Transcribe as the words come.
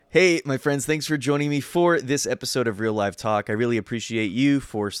Hey, my friends, thanks for joining me for this episode of Real Live Talk. I really appreciate you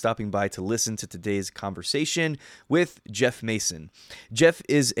for stopping by to listen to today's conversation with Jeff Mason. Jeff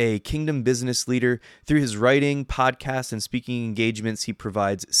is a kingdom business leader. Through his writing, podcast, and speaking engagements, he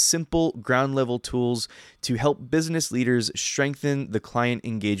provides simple, ground level tools to help business leaders strengthen the client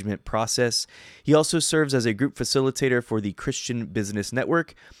engagement process. He also serves as a group facilitator for the Christian Business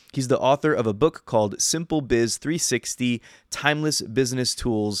Network. He's the author of a book called Simple Biz 360, Timeless Business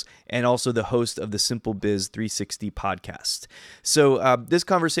Tools, and also the host of the Simple Biz 360 podcast. So this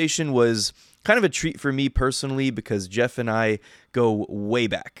conversation was kind of a treat for me personally because Jeff and I go way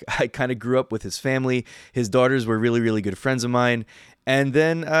back. I kind of grew up with his family. His daughters were really, really good friends of mine. And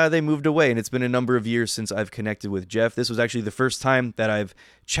then they moved away, and it's been a number of years since I've connected with Jeff. This was actually the first time that I've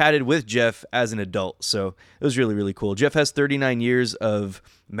chatted with Jeff as an adult, so it was really, really cool. Jeff has 39 years of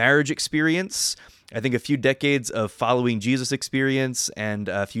marriage experience, I think a few decades of following Jesus experience, and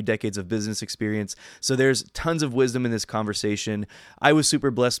a few decades of business experience. So there's tons of wisdom in this conversation. I was super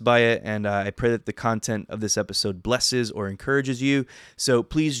blessed by it, and I pray that the content of this episode blesses or encourages you. So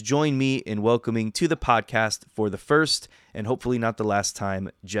please join me in welcoming to the podcast for the first and hopefully not the last time,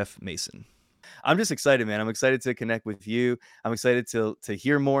 Jeff Mason. I'm just excited, man. I'm excited to connect with you. I'm excited to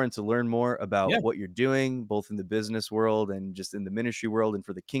hear more and to learn more about what you're doing, both in the business world and just in the ministry world and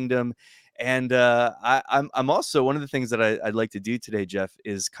for the kingdom. And I'm also, one of the things that I'd like to do today, Jeff,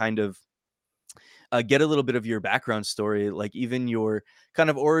 is kind of get a little bit of your background story, like even your kind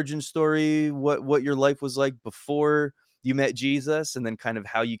of origin story, what your life was like before you met Jesus, and then kind of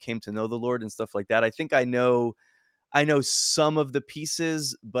how you came to know the Lord and stuff like that. I know some of the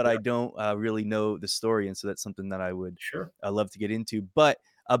pieces, but I don't really know the story. And so that's something that I would Sure. love to get into. But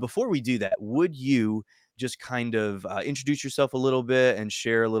before we do that, would you just kind of introduce yourself a little bit and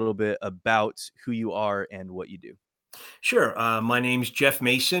share a little bit about who you are and what you do? Sure. My name's Jeff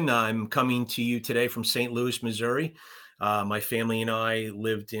Mason. I'm coming to you today from St. Louis, Missouri. My family and I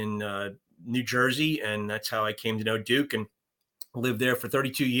lived in New Jersey, and that's how I came to know Duke and lived there for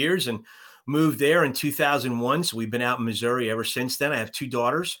 32 years and moved there in 2001. So we've been out in Missouri ever since then. I have two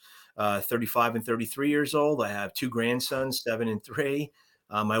daughters, 35 and 33 years old. I have two grandsons, 7 and 3.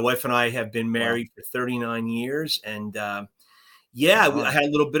 My wife and I have been Wow. married for 39 years. And Right I on. had a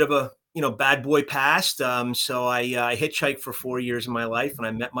little bit of a bad boy past. So I hitchhiked for 4 years of my life, and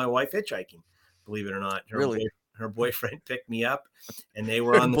I met my wife hitchhiking. Believe it or not, Really? her boyfriend picked me up, and they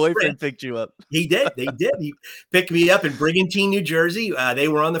were Her on the boyfriend Fritz. picked you up. He did. They did. He picked me up in Brigantine, New Jersey. They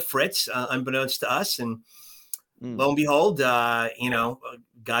were on the Fritz, unbeknownst to us, and Mm. lo and behold,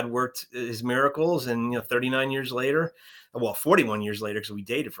 God worked His miracles, and 39 years later, well, 41 years later, because we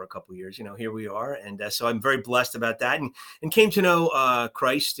dated for a couple of years. Here we are, and so I'm very blessed about that, and came to know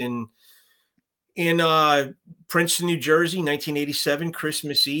Christ in Princeton, New Jersey, 1987,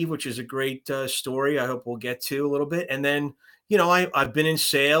 Christmas Eve, which is a great story. I hope we'll get to a little bit, and then. I've been in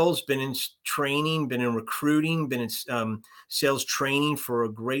sales, been in training, been in recruiting, been in sales training for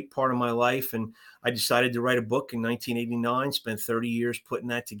a great part of my life. And I decided to write a book in 1989, spent 30 years putting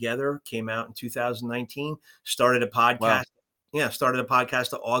that together, came out in 2019, started a Wow. podcast. Yeah, started a podcast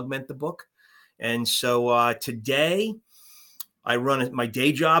to augment the book. And so today my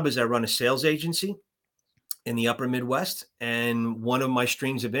day job is I run a sales agency in the upper Midwest. And one of my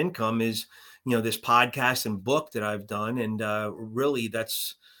streams of income is, this podcast and book that I've done. And really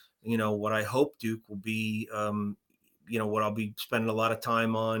that's, what I hope Duke will be, what I'll be spending a lot of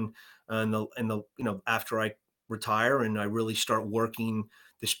time on after I retire and I really start working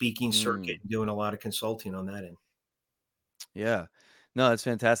the speaking circuit Mm. and doing a lot of consulting on that end. Yeah. No, that's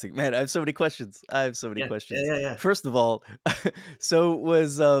fantastic. Man, I have so many questions. I have so many Yeah. Yeah. questions. Yeah. Yeah. First of all, so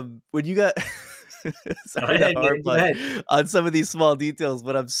was when you got Go sorry to ahead, harp man. Go ahead. on some of these small details,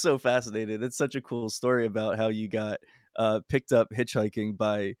 but I'm so fascinated. It's such a cool story about how you got picked up hitchhiking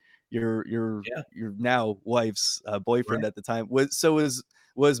by Yeah. your now wife's boyfriend Right. at the time.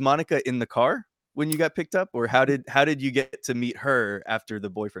 Was Monica in the car when you got picked up, or how did you get to meet her after the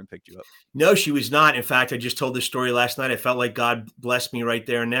boyfriend picked you up? No, she was not. In fact, I just told this story last night. I felt like God blessed me right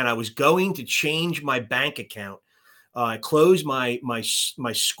there and then. I was going to change my bank account. I closed my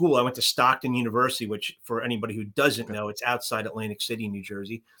school. I went to Stockton University, which for anybody who doesn't Okay. know, it's outside Atlantic City, New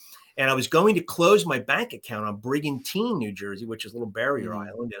Jersey. And I was going to close my bank account on Brigantine, New Jersey, which is a little barrier Mm.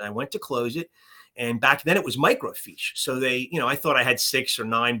 island. And I went to close it. And back then it was microfiche. So I thought I had $6 or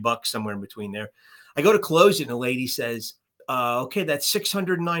 $9 somewhere in between there. I go to close it, and the lady says, okay, that's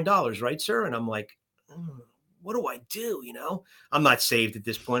 $609, right, sir? And I'm like, what do I do? I'm not saved at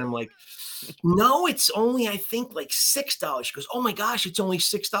this point. I'm like, no, it's only, I think, like $6. She goes, oh my gosh, it's only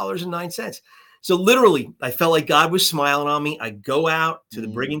 $6.09. So literally, I felt like God was smiling on me. I go out to the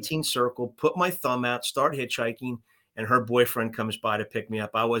Mm. Brigantine Circle, put my thumb out, start hitchhiking, and her boyfriend comes by to pick me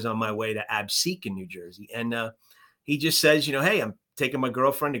up. I was on my way to Absecon, New Jersey, and he just says, "Hey, I'm taking my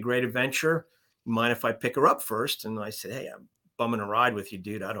girlfriend to Great Adventure. You mind if I pick her up first?" And I said, "Hey, I'm bumming a ride with you,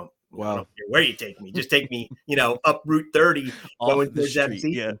 dude. I Wow. don't care where you take me. Just take me, up Route 30 Off going the towards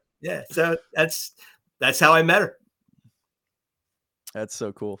street. Yeah. Absecon." Yeah, so that's how I met her. That's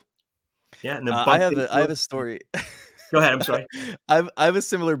so cool. Yeah, and then I bumped have into a her. story. Go ahead. I'm sorry. I have a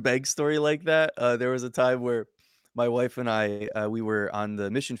similar bank story like that. There was a time where my wife and I, we were on the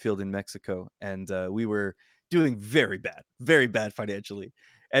mission field in Mexico, and we were doing very bad financially.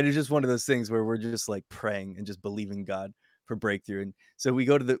 And it's just one of those things where we're just like praying and just believing God for breakthrough. And so we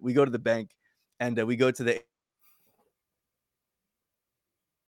go to the bank, and we go to the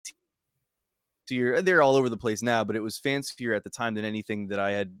fancier. They're all over the place now, but it was fancier at the time than anything that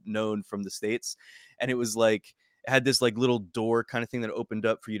I had known from the States. And it was like it had this like little door kind of thing that opened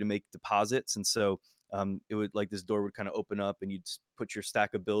up for you to make deposits. And so it would like this door would kind of open up and you'd put your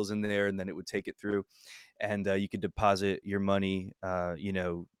stack of bills in there and then it would take it through and you could deposit your money,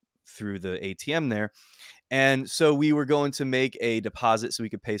 through the ATM there. And so we were going to make a deposit so we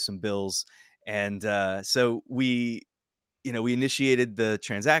could pay some bills. And so we initiated the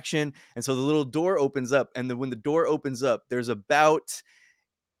transaction, and so the little door opens up, and when the door opens up, there's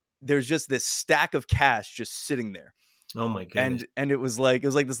just this stack of cash just sitting there. Oh my goodness. And it was like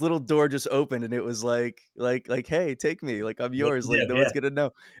this little door just opened, and it was like, "Hey, take me, like, I'm What yours, to like, do? no Yeah. one's gonna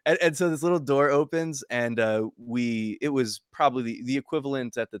know." And so this little door opens, and, it was probably the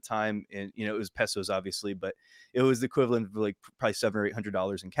equivalent at the time in it was pesos, obviously, but it was the equivalent of, like, probably 7 or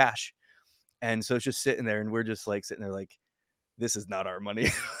 $800 in cash. And so it's just sitting there, and we're just, like, sitting there like, this is not our money.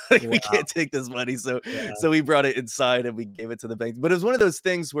 Like, we Wow. can't take this money. So Wow. so we brought it inside and we gave it to the bank. But it was one of those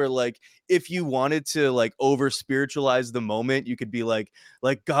things where like if you wanted to like over spiritualize the moment, you could be like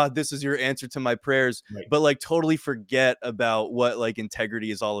God, this is your answer to my prayers, Right. but like totally forget about what like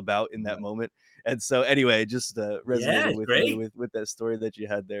integrity is all about in that Right. moment. And so anyway, just Yeah, resonated it's with me great. with that story that you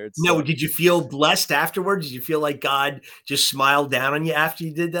had there. It's No, did you feel blessed afterwards? Did you feel like God just smiled down on you after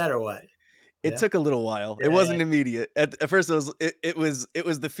you did that or what? it Yeah. took a little while. It Yeah. wasn't immediate. At first it was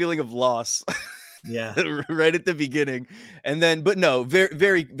the feeling of loss. Yeah. Right at the beginning. And then, but no, very,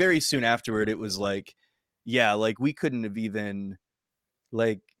 very, very soon afterward, it was like, yeah, like we couldn't have even,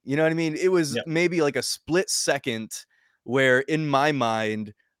 like, you know what I mean? It was Yeah. maybe like a split second where in my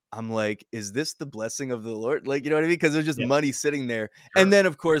mind, I'm like, is this the blessing of the Lord? Like, you know what I mean? Because there's just Yeah. money sitting there. And Sure. then,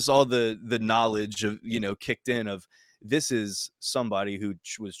 of course, all the knowledge of, kicked in of this is somebody who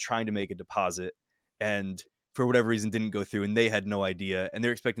was trying to make a deposit and for whatever reason didn't go through and they had no idea and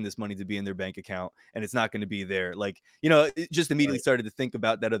they're expecting this money to be in their bank account and it's not going to be there. Like, it just immediately Right. started to think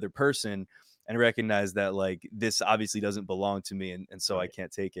about that other person and recognize that like this obviously doesn't belong to me and so I Right.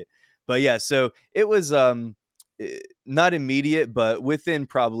 can't take it. But yeah, so it was not immediate, but within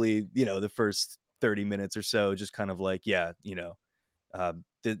probably, the first 30 minutes or so, just kind of like, yeah,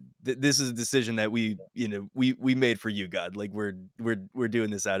 this is a decision that we made for you, God. Like we're doing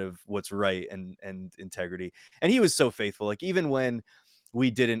this out of what's right and integrity. And he was so faithful. Like even when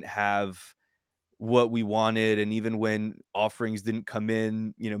we didn't have what we wanted and even when offerings didn't come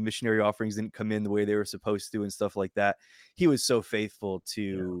in, missionary offerings didn't come in the way they were supposed to and stuff like that, he was so faithful Yeah.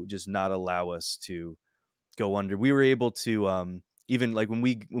 to just not allow us to go under. We were able to even like when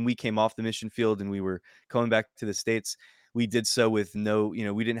we came off the mission field and we were coming back to the States, we did so with no,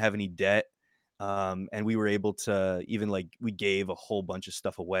 we didn't have any debt. And we were able to even like we gave a whole bunch of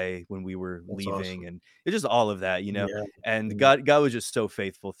stuff away when we were That's leaving awesome. and it's just all of that, Yeah. and Yeah. God was just so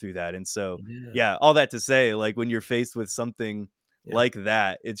faithful through that. And so Yeah. yeah, all that to say, like when you're faced with something Yeah. like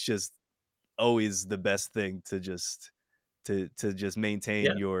that, it's just always the best thing to just maintain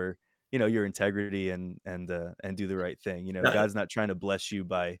Yeah. your integrity and do the right thing. Yeah. God's not trying to bless you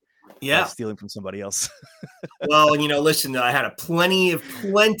by Yeah. stealing from somebody else. Well, listen, I had a plenty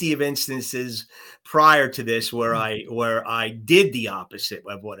of instances prior to this where I did the opposite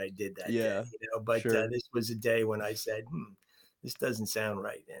of what I did that day, Yeah, but sure. this was a day when I said, this doesn't sound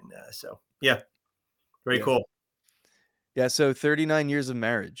right. And so, yeah, very Yeah. cool. Yeah, so 39 years of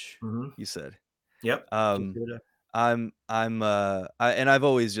marriage, Hmm. you said. Yep. Just Um, did a- I've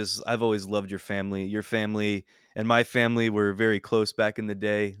always loved your family. Your family and my family were very close back in the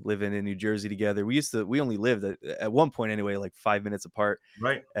day, living in New Jersey together. We only lived at one point anyway, like 5 minutes apart.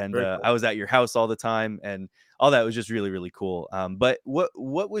 Right. And Very cool. I was at your house all the time, and all that was just really, really cool. But what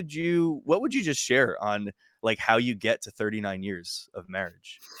would you just share on like how you get to 39 years of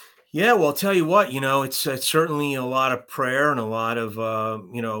marriage? Yeah, well, I'll tell you what, it's certainly a lot of prayer and a lot of,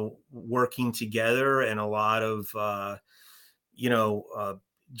 working together and a lot of, you know, uh,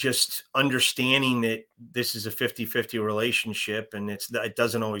 just understanding that this is a 50-50 relationship, and it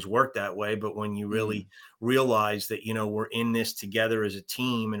doesn't always work that way. But when you really Mm, realize that, we're in this together as a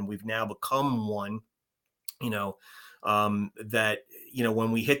team and we've now become one, you know, that,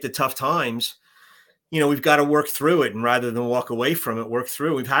 when we hit the tough times, we've got to work through it. And rather than walk away from it, work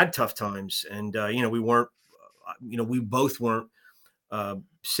through. We've had tough times, and we weren't, we both weren't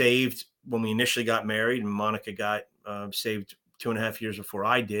saved when we initially got married, and Monica got saved 2.5 years before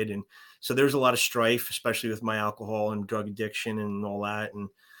I did, and so there's a lot of strife, especially with my alcohol and drug addiction and all that, and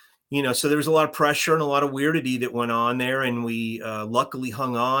so there was a lot of pressure and a lot of weirdity that went on there, and we luckily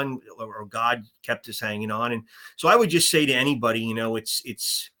hung on, or God kept us hanging on, and so I would just say to anybody,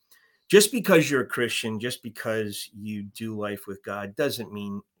 it's just because you're a Christian, just because you do life with God, doesn't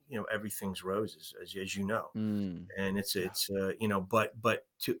mean everything's roses, as you know. mm, And yeah. but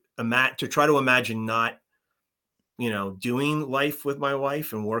to try to imagine not doing life with my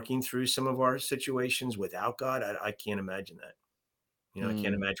wife and working through some of our situations without God, I can't imagine that. I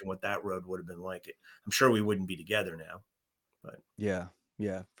can't Mm, imagine what that road would have been like. I'm sure we wouldn't be together now, but yeah.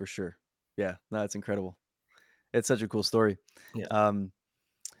 Yeah, for sure. Yeah. No, that's incredible. It's such a cool story. yeah. Um,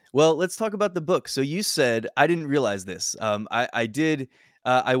 Well, let's talk about the book. So you said I didn't realize this. I did.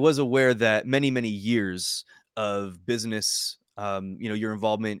 I was aware that many years of business. Your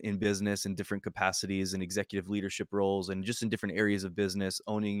involvement in business in different capacities and executive leadership roles, and just in different areas of business,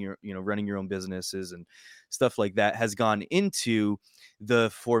 owning your, running your own businesses and stuff like that, has gone into the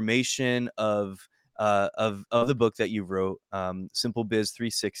formation of the book that you wrote, Simple Biz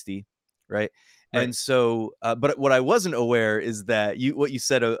 360, right? Right. And so, but what I wasn't aware is that what you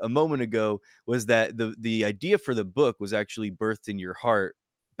said a moment ago was that the idea for the book was actually birthed in your heart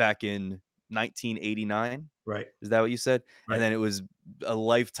back in 1989. Right. Is that what you said? And Right. then it was a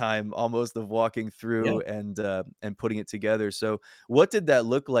lifetime almost of walking Yeah. through and putting it together. So what did that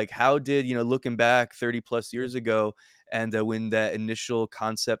look like? How did, looking back 30 plus years ago, and when that initial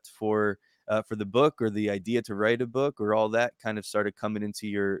concept for the book, or the idea to write a book, or all that kind of started coming into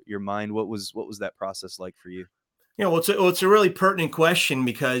your mind, what was that process like for you? Well, it's a really pertinent question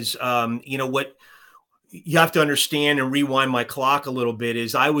because, what you have to understand and rewind my clock a little bit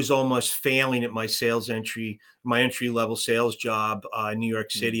is I was almost failing at my entry level sales job in New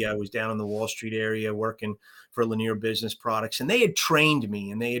York Mm, City. I was down in the Wall Street area working for Lanier Business Products, and they had trained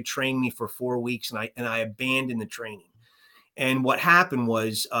me, for 4 weeks, and I abandoned the training. And what happened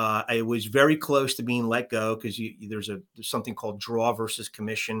was I was very close to being let go because there's something called draw versus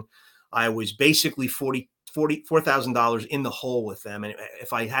commission. I was basically $44,000 in the hole with them, and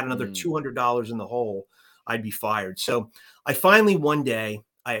if I had another mm, $200 in the hole, I'd be fired. So I finally one day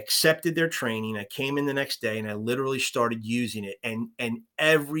I accepted their training. I came in the next day and I literally started using it, and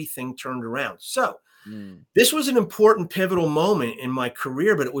everything turned around. So mm, this was an important pivotal moment in my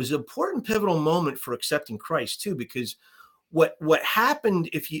career, but it was an important pivotal moment for accepting Christ too, because what happened,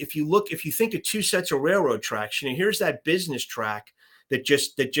 if you think of two sets of railroad tracks, here's that business track that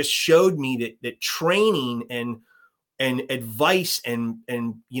just showed me that training and advice and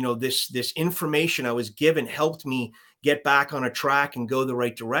this information I was given helped me get back on a track and go the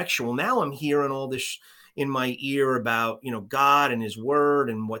right direction. Well, now I'm hearing all this in my ear about God and his word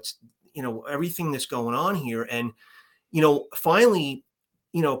and what's everything that's going on here. And finally,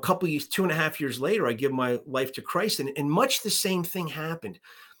 a couple years, 2.5 years later, I give my life to Christ, and much the same thing happened.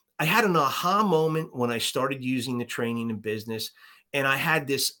 I had an aha moment when I started using the training in business, and I had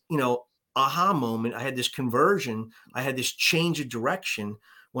this, aha moment. I had this conversion. I had this change of direction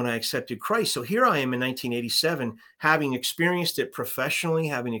when I accepted Christ. So here I am in 1987, having experienced it professionally,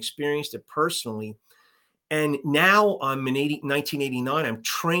 having experienced it personally, and now I'm in 1989. I'm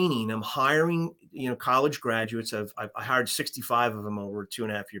training. I'm hiring, college graduates. I hired 65 of them over a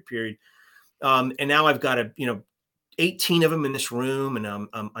 2.5 year period. And now I've got 18 of them in this room, and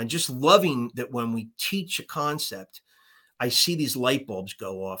I'm just loving that when we teach a concept, I see these light bulbs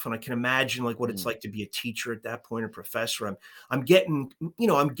go off, and I can imagine like what it's mm, like to be a teacher at that point, a professor. I'm getting,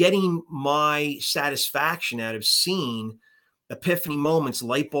 I'm getting my satisfaction out of seeing epiphany moments,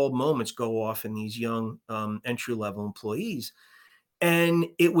 light bulb moments go off in these young entry level employees. And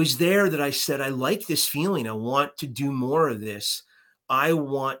it was there that I said, I like this feeling. I want to do more of this. I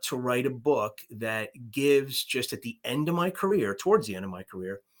want to write a book that gives, just at the end of my career, towards the end of my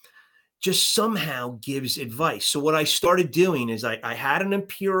career, just somehow gives advice. So what I started doing is I had an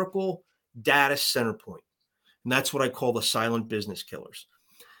empirical data center point, and that's what I call the silent business killers.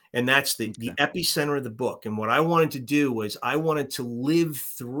 And that's the Okay. epicenter of the book. And what I wanted to do was I wanted to live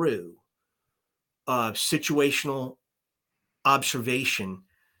through situational observation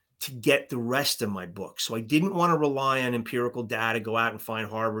to get the rest of my book. So I didn't want to rely on empirical data, go out and find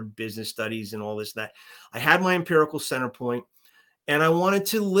Harvard business studies and all this, that. I had my empirical center point, and I wanted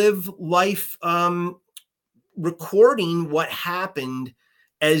to live life recording what happened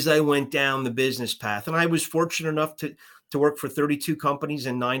as I went down the business path. And I was fortunate enough to work for 32 companies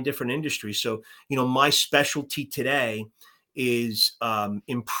in 9 different industries. So, my specialty today is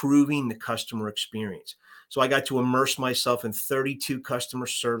improving the customer experience. So I got to immerse myself in 32 customer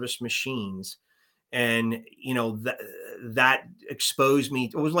service machines, and that exposed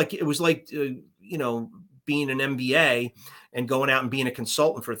me. It was like being an MBA and going out and being a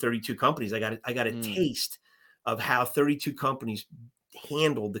consultant for 32 companies. I got a Mm. taste of how 32 companies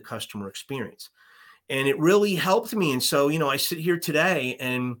handled the customer experience, and it really helped me. And so I sit here today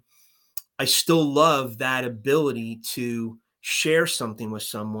and I still love that ability to share something with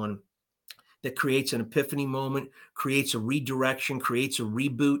someone that creates an epiphany moment, creates a redirection, creates a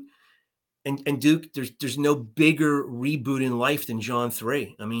reboot. And Duke, there's no bigger reboot in life than John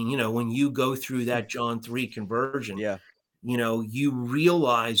 3. I mean, when you go through that John 3 conversion, Yeah. you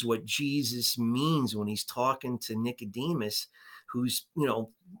realize what Jesus means when he's talking to Nicodemus, who's,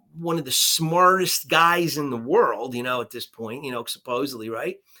 one of the smartest guys in the world, at this point, supposedly,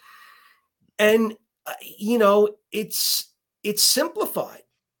 right? And it's simplified.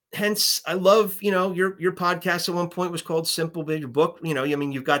 Hence, I love, your podcast at one point was called Simple, but your book, I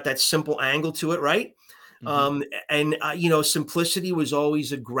mean, you've got that simple angle to it, right? Hmm. And simplicity was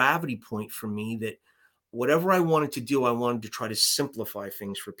always a gravity point for me, that whatever I wanted to do, I wanted to try to simplify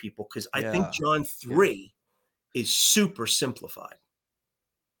things for people, because I think Yeah. John Yeah. 3 is super simplified,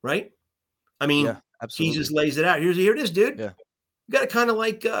 right? I Yeah. mean, Jesus Absolutely. lays it out. Here it is, dude. Yeah. You got to kind of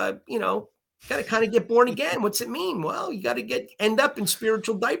like, got to kind of get born again. What's it mean? Well, you got to end up in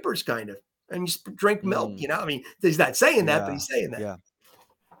spiritual diapers, kind of, and you drink milk. Mm. I mean, he's not saying that, but Yeah. he's saying that. Yeah.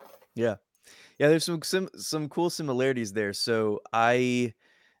 Yeah. Yeah. There's some cool similarities there. So when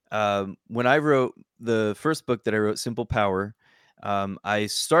I wrote the first book that I wrote, Simple Power, I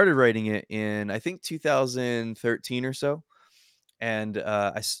started writing it in, I think, 2013 or so. And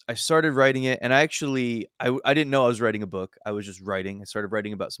I started writing it, and I didn't know I was writing a book. I was just writing. I started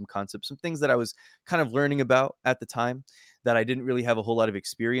writing about some concepts, some things that I was kind of learning about at the time that I didn't really have a whole lot of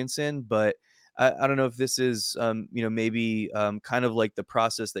experience in. But I don't know if this is, maybe kind of like the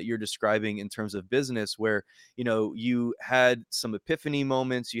process that you're describing in terms of business, where you had some epiphany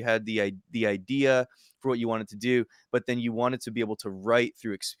moments, you had the idea for what you wanted to do, but then you wanted to be able to write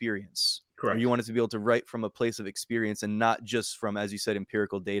through experience, or you Correct. wanted to be able to write from a place of experience and not just from, as you said,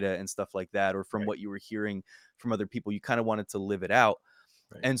 empirical data and stuff like that, or from Right. what you were hearing from other people. You kind of wanted to live it out.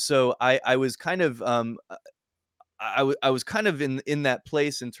 Right. And so I was kind of I was kind of in that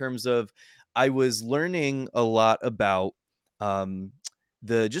place, in terms of I was learning a lot about um,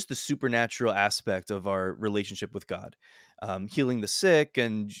 the supernatural aspect of our relationship with God, healing the sick,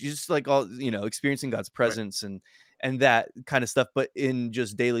 and just like all, experiencing God's Right. presence, and that kind of stuff, but in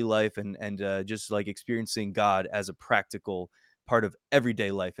just daily life, and just like experiencing God as a practical part of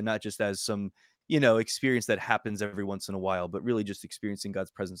everyday life, and not just as some experience that happens every once in a while, but really just experiencing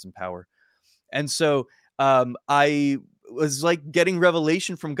God's presence and power. And so, I was like getting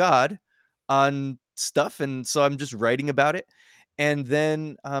revelation from God on stuff. And so I'm just writing about it. And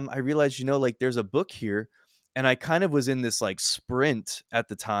then I realized, like there's a book here. And I kind of was in this like sprint at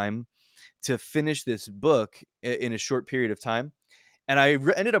the time to finish this book in a short period of time. And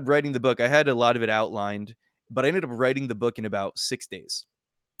ended up writing the book. I had a lot of it outlined, but I ended up writing the book in about 6 days.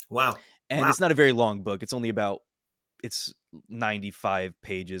 Wow. And Wow. it's not a very long book. It's 95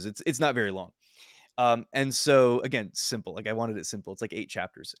 pages. It's not very long. And so again, simple. Like I wanted it simple. It's like 8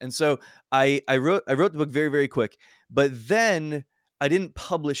 chapters. And so I wrote the book very, very quick, but then I didn't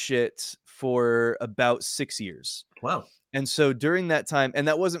publish it for about 6 years. Wow. And so during that time, and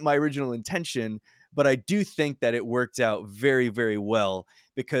that wasn't my original intention, but I do think that it worked out very, very well,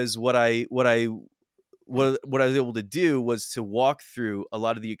 because what I was able to do was to walk through a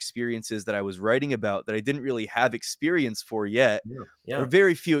lot of the experiences that I was writing about that I didn't really have experience for yet, Yeah. or Yeah.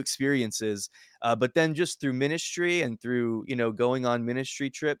 very few experiences. But then just through ministry, and through going on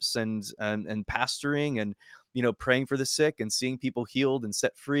ministry trips, and pastoring, and praying for the sick, and seeing people healed and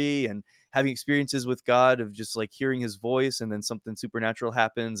set free, and having experiences with God of just like hearing His voice, and then something supernatural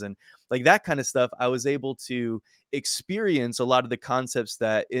happens, and like that kind of stuff, I was able to experience a lot of the concepts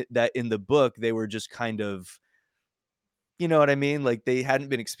that in the book they were just kind of, you know what I mean? Like they hadn't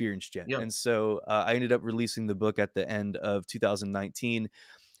been experienced yet. Yeah. And so I ended up releasing the book at the end of 2019.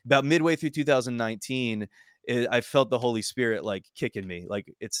 about midway through 2019, I felt the Holy Spirit like kicking me,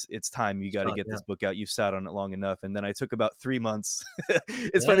 like it's time. You got to So, get yeah, this book out. You've sat on it long enough. And then I took about 3 months.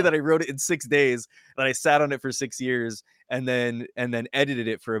 It's funny yeah, that I wrote it in 6 days, and I sat on it for 6 years, and then edited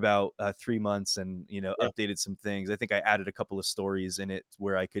it for about 3 months, and yeah, updated some things. I think I added a couple of stories in it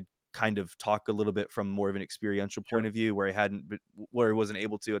where I could kind of talk a little bit from more of an experiential point sure, of view, where I wasn't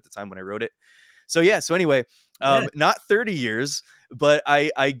able to at the time when I wrote it. So yeah, so anyway, yeah, not 30 years, but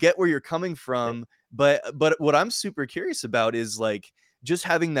I get where you're coming yeah, from. But what I'm super curious about is like just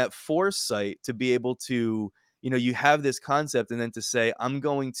having that foresight to be able to, you have this concept, and then to say, I'm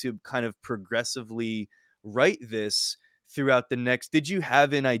going to kind of progressively write this throughout the next. Did you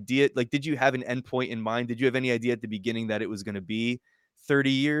have an idea? Like, did you have an endpoint in mind? Did you have any idea at the beginning that it was going to be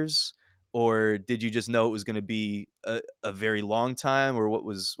 30 years? Or did you just know it was going to be a very long time? Or what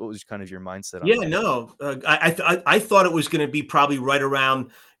was kind of your mindset on yeah. that? No, I thought it was going to be probably right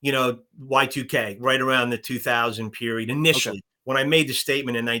around Y2K, right around the 2000 period Okay. initially. When I made the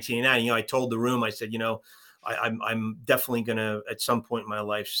statement in 1989, I told the room, I said, I'm definitely going to at some point in my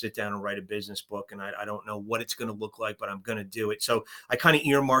life sit down and write a business book, and I don't know what it's going to look like, but I'm going to do it. So I kind of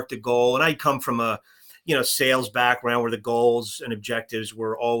earmarked a goal, and I come from a sales background where the goals and objectives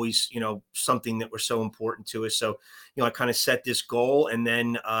were always something that were so important to us. So I kind of set this goal, and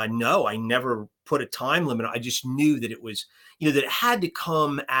then no, I never put a time limit. I just knew that it was that it had to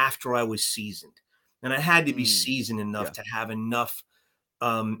come after I was seasoned, and I had to be Mm, seasoned enough yeah. to have enough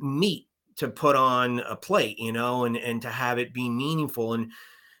meat to put on a plate, and to have it be meaningful.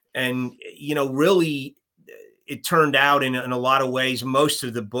 And really, it turned out in a lot of ways, most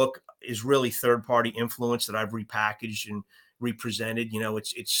of the book is really third party influence that I've repackaged and represented.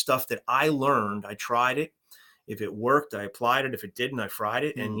 It's stuff that I learned. I tried it. If it worked, I applied it. If it didn't, I fried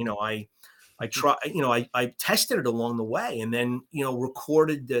it. And Hmm. I try, I tested it along the way, and then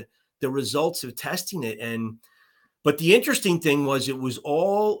recorded the results of testing it. And but the interesting thing was, it was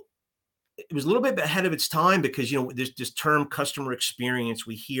a little bit ahead of its time, because this term customer experience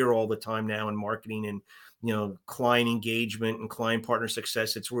we hear all the time now in marketing, and client engagement and client partner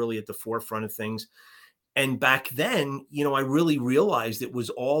success. It's really at the forefront of things. And back then, I really realized it was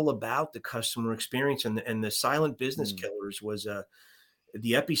all about the customer experience, and the silent business Mm, killers was the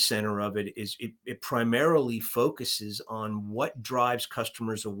epicenter of it. It primarily focuses on what drives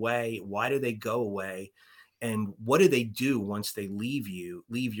customers away, why do they go away, and what do they do once they leave your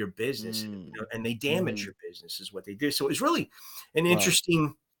business, mm, and they damage mhm, your business is what they do. So it was really an wow.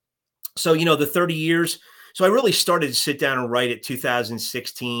 interesting. So the 30 years. So I really started to sit down and write it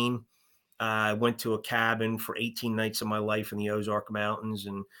 2016. I went to a cabin for 18 nights of my life in the Ozark Mountains,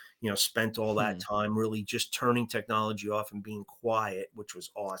 and spent all that Hmm. time really just turning technology off and being quiet, which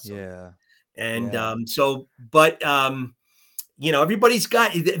was awesome. Yeah. And Yeah. but everybody's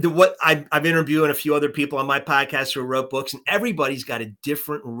got what I've interviewed a few other people on my podcast who wrote books, and everybody's got a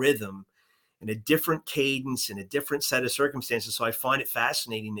different rhythm and a different cadence and a different set of circumstances. So I find it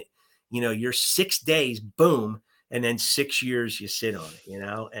fascinating that you're 6 days, boom, and then 6 years you sit on it. And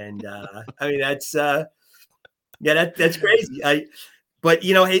I mean yeah, that's crazy. But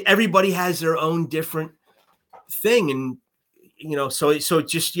hey, everybody has their own different thing, and so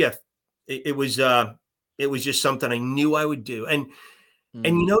just yeah, it was it was just something I knew I would do. And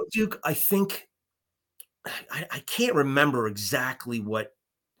Mm, Duke, I think I can't remember exactly what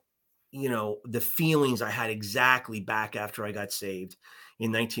the feelings I had exactly back after I got saved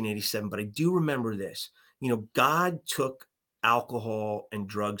in 1987, but I do remember this. God took alcohol and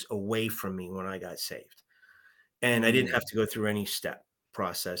drugs away from me when I got saved, and I didn't have mm. to go through any step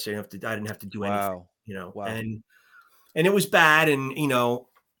process. I didn't have to do anything, Wow. Wow. and it was bad. And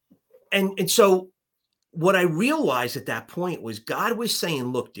so what I realized at that point was God was saying,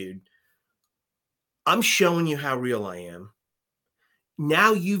 look, dude, I'm showing you how real I am.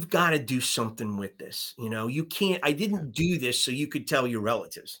 Now you've got to do something with this. You can't, I Okay. didn't do this so you could tell your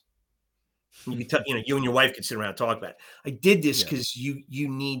relatives. You could tell, you and your wife could sit around and talk about it. I did this Yeah. because you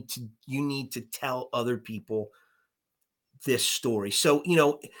need to tell other people this story. So,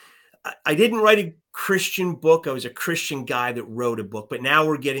 I didn't write a Christian book. I was a Christian guy that wrote a book, but now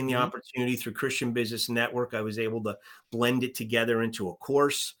we're getting the Mhm. opportunity through Christian Business Network. I was able to blend it together into a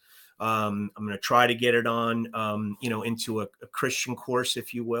course. I'm going to try to get it on, into a Christian course,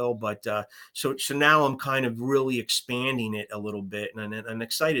 if you will. But so now I'm kind of really expanding it a little bit, and I'm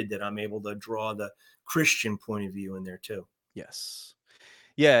excited that I'm able to draw the Christian point of view in there too. Yes.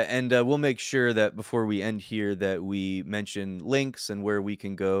 Yeah, and we'll make sure that before we end here that we mention links and where we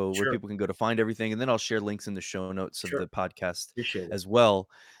can go, where Sure, people can go to find everything, and then I'll share links in the show notes of sure, the podcast appreciate it. as well.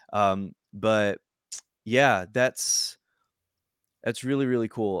 But yeah, That's really, really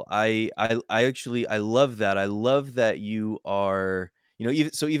cool. I actually I love that. I love that you are,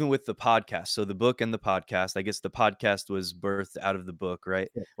 even with the podcast. So the book and the podcast, I guess the podcast was birthed out of the book, right?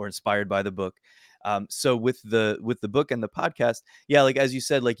 Yeah. Or inspired by the book. So with the book and the podcast, yeah, like as you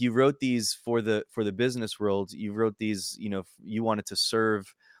said, like you wrote these for the business world. You wrote these, you wanted to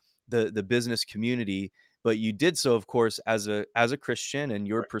serve the business community, but you did so, of course, as a Christian, and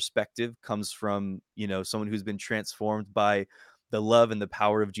your Right. perspective comes from, someone who's been transformed by the love and the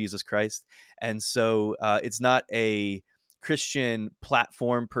power of Jesus Christ. And so it's not a Christian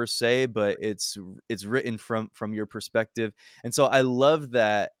platform per se, but it's written from your perspective. And so I love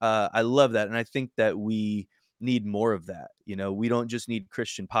that. I love that, and I think that we need more of that. We don't just need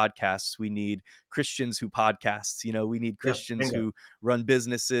Christian podcasts. We need Christians who podcasts. We need Yeah. Christians Bingo. who run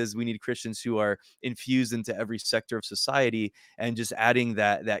businesses. We need Christians who are infused into every sector of society, and just adding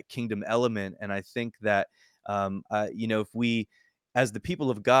that kingdom element. And I think that if we, as the people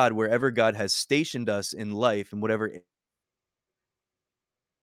of God, wherever God has stationed us in life, in whatever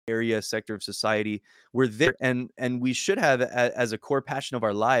area, sector of society, we're there, and we should have, as a core passion of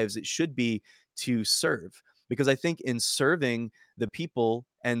our lives, it should be to serve. Because I think in serving the people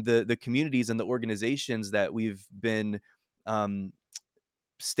and the communities and the organizations that we've been um,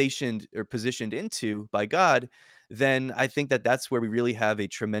 stationed or positioned into by God, then I think that that's where we really have a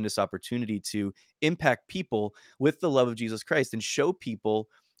tremendous opportunity to impact people with the love of Jesus Christ, and show people,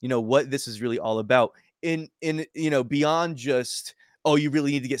 what this is really all about, in beyond just, oh, you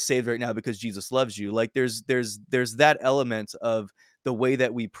really need to get saved right now because Jesus loves you. Like there's that element of the way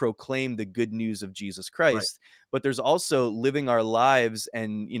that we proclaim the good news of Jesus Right. Christ, but there's also living our lives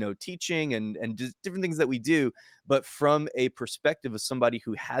and, teaching and just different things that we do, but from a perspective of somebody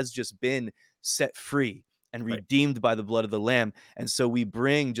who has just been set free and Right. redeemed by the blood of the Lamb. And so we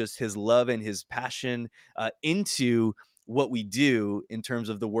bring just his love and his passion into what we do in terms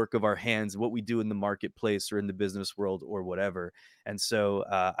of the work of our hands, what we do in the marketplace or in the business world or whatever. And so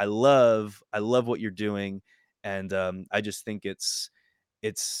I love what you're doing, and I just think it's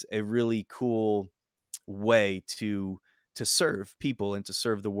a really cool way to serve people and to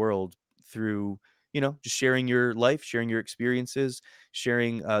serve the world through, just sharing your life, sharing your experiences,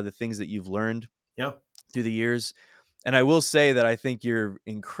 sharing the things that you've learned Yeah. through the years. And I will say that I think you're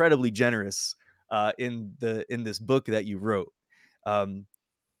incredibly generous in this book that you wrote.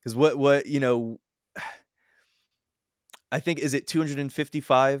 Because what I think, is it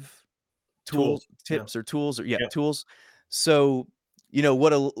 255 Tools. Yeah. tools, or yeah, Yeah. tools. So,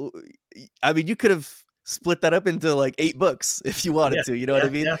 what I mean, you could have split that up into like 8 books if you wanted Yeah. to, you know what Yeah.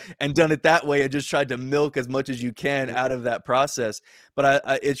 I mean? Yeah. And done it that way, and just tried to milk as much as you can out of that process. But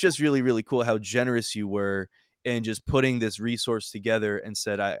it's just really, really cool how generous you were in just putting this resource together, and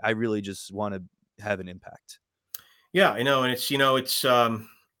said, I really just want to have an impact. Yeah, I know, and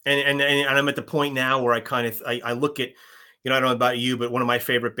and I'm at the point now where I look at, I don't know about you, but one of my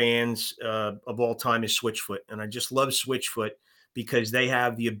favorite bands of all time is Switchfoot, and I just love Switchfoot because they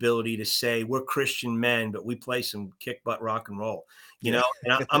have the ability to say we're Christian men, but we play some kick butt rock and roll, Yeah.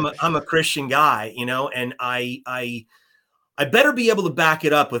 And I'm a Christian guy, and I better be able to back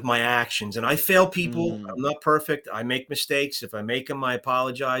it up with my actions. And I fail people. I'm Mm, not perfect. I make mistakes. If I make them, I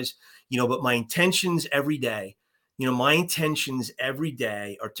apologize. But my intentions every day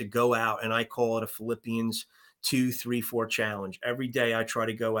are to go out, and I call it a Philippians 2, 3, 4 challenge. Every day I try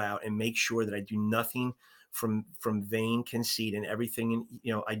to go out and make sure that I do nothing from vain conceit, and everything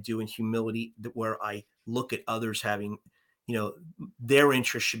I do in humility, where I look at others having, you know, their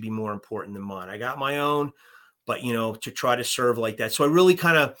interests should be more important than mine. I got my own, but to try to serve like that. So I really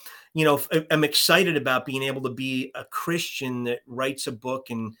kind of, I'm excited about being able to be a Christian that writes a book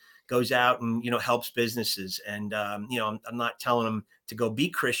and goes out and helps businesses. And I'm not telling them to go be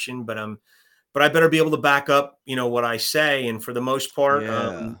Christian, but I better be able to back up what I say. And for the most part,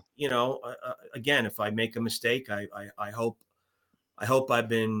 yeah. again, if I make a mistake, I hope I've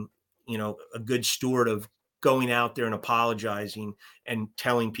been, a good steward of going out there and apologizing and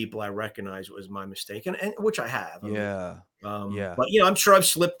telling people I recognize it was my mistake, and which I have. I mean, Yeah. Yeah. but I'm sure I've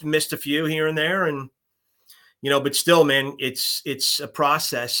slipped and missed a few here and there, and but still, man, it's a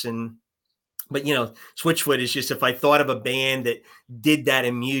process. And but Switchfoot is just, if I thought of a band that did that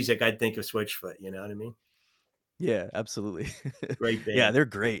in music, I'd think of Switchfoot. You know what I mean? Yeah, absolutely. Great Yeah, band. they're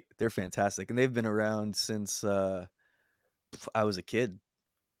great. They're fantastic, and they've been around since, I was a kid.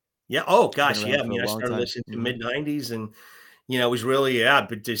 Yeah. Oh Been gosh, yeah. around I for a mean, I long started time. listening to Mhm. mid-90s, and it was really, yeah,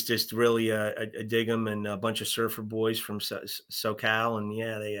 but just really, I dig them, and a bunch of surfer boys from SoCal, and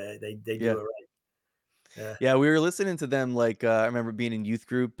yeah, they do Yeah. it right. Yeah. Yeah, we were listening to them, like, I remember being in youth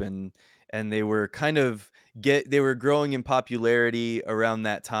group, and and they were kind of they were growing in popularity around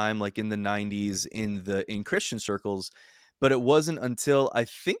that time, like in the 90s in Christian circles. But it wasn't until I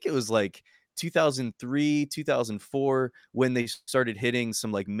think it was like 2003, 2004 when they started hitting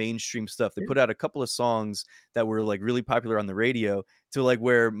some like mainstream stuff. They Yeah. put out a couple of songs that were like really popular on the radio, to like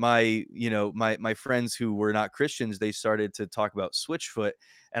where my, my friends who were not Christians, they started to talk about Switchfoot,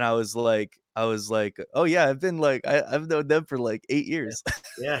 and I was like, "Oh yeah, I've known them for like 8 years."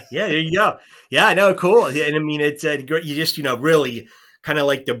 Yeah, yeah, there you go. Yeah, I know, cool. Yeah, and I mean, it's great. You just, really kind of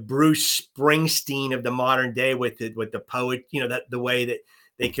like the Bruce Springsteen of the modern day with the poet. That the way that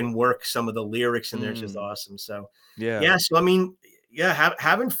they can work some of the lyrics in there is just Mm, awesome. So, yeah. yeah. So I mean, yeah,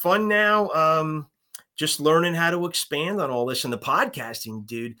 having fun now. Just learning how to expand on all this and the podcasting,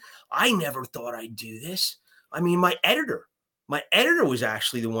 dude. I never thought I'd do this. I mean, my editor was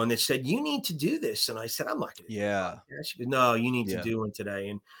actually the one that said, "You need to do this." And I said, "I'm not going to do a Yeah. podcast." She goes, "No, you need to Yeah. do one today."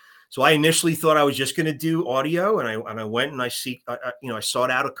 And so I initially thought I was just going to do audio, and I went and I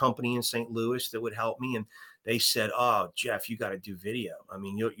sought out a company in St. Louis that would help me, and they said, "Oh, Jeff, you got to do video. I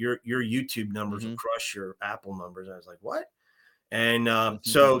mean, your YouTube numbers will Mhm. crush your Apple numbers." I was like, "What?" And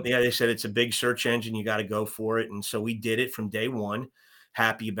so Mhm. yeah, they said it's a big search engine. You got to go for it. And so we did it from day one.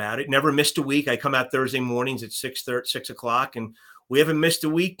 Happy about it. Never missed a week. I come out Thursday mornings at 6:30, 6 o'clock, and we haven't missed a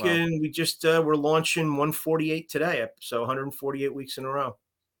week. Wow. And we just we're launching 148 today, so 148 weeks in a row.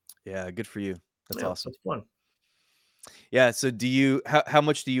 Yeah, good for you. That's Yeah, awesome. that's fun. Yeah, so how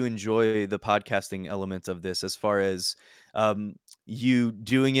much do you enjoy the podcasting element of this, as far as, um, you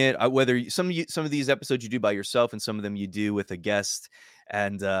doing it, whether some of these episodes you do by yourself and some of them you do with a guest,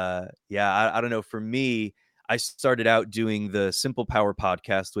 and, yeah, I don't know, for me, I started out doing the Simple Power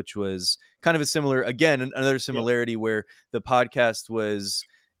podcast, which was kind of a similar, again, another Yeah, similarity where the podcast was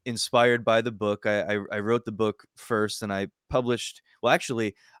inspired by the book. I wrote the book first, and I published, well,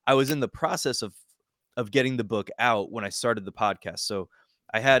 actually, I was in the process of getting the book out when I started the podcast. So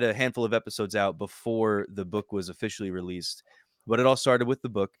I had a handful of episodes out before the book was officially released, but it all started with the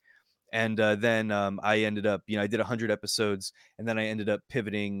book. And then I ended up, I did 100 episodes, and then I ended up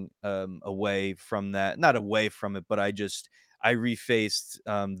pivoting away from that, not away from it, but I refaced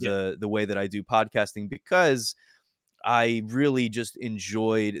yeah, the way that I do podcasting, because I really just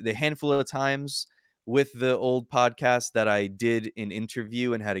enjoyed the handful of times with the old podcast that I did an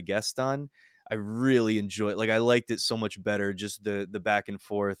interview and had a guest on. I really enjoyed, like, I liked it so much better, just the back and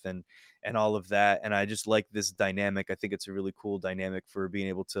forth and all of that. And I just like this dynamic. I think it's a really cool dynamic for being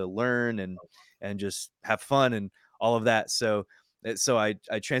able to learn and just have fun and all of that. So I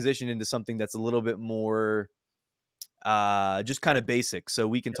transitioned into something that's a little bit more just kind of basic. So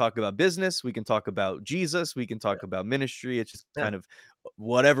we can talk about business, we can talk about Jesus, we can talk about ministry. It's just yeah, kind of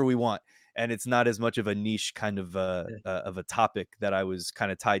whatever we want, and it's not as much of a niche kind yeah, of a topic that I was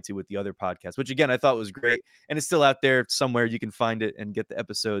kind of tied to with the other podcast, which again I thought was great, and it's still out there somewhere. You can find it and get the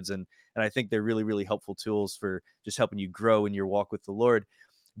episodes, and I think they're really really helpful tools for just helping you grow in your walk with the Lord.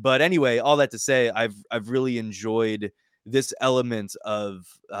 But anyway, all that to say, I've really enjoyed this element of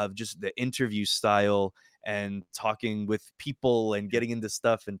just the interview style and talking with people and getting into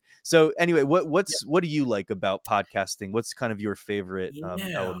stuff. And so anyway, yeah. what do you like about podcasting? What's kind of your favorite Yeah.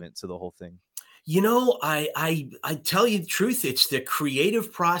 element to the whole thing? I tell you the truth, it's the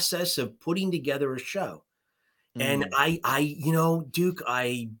creative process of putting together a show. And Mm, Duke,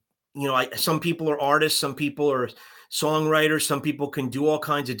 some people are artists, some people are songwriters, some people can do all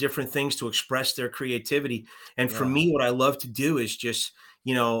kinds of different things to express their creativity. And for yeah. me, what I love to do is just,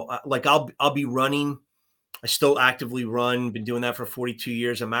 like I'll be running. I still actively run. Been doing that for 42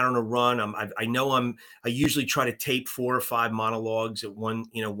 years. I'm out on a run. I know I usually try to tape 4 or 5 monologues at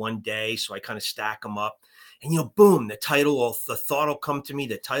one day. So I kind of stack them up, and boom, the thought will come to me.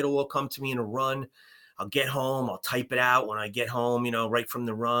 The title will come to me in a run. I'll get home. I'll type it out when I get home, right from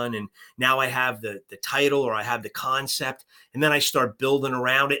the run. And now I have the title, or I have the concept, and then I start building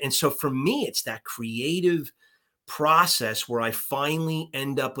around it. And so for me, it's that creative process where I finally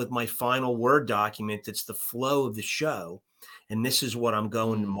end up with my final Word document. That's the flow of the show. And this is what I'm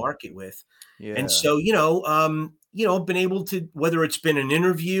going to Mm, market with. And yeah. so, I've been able to, whether it's been an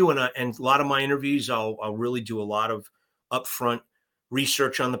interview, and a lot of my interviews, I'll really do a lot of upfront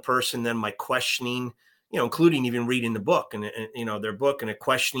research on the person, then my questioning, including even reading the book and their book, and a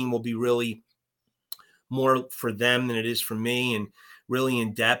questioning will be really more for them than it is for me, and really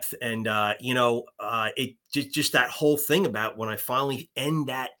in depth. And it just that whole thing about when I finally end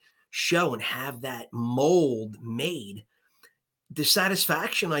that show and have that mold made, the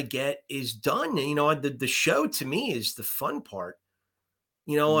satisfaction I get is done. And, the show to me is the fun part.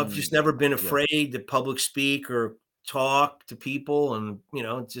 I've just Mm, never been yeah. afraid to public speak or talk to people, and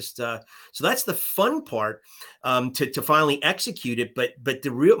just so that's the fun part, to finally execute it. But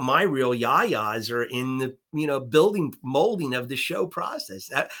my real yayas are in the building, molding of the show process.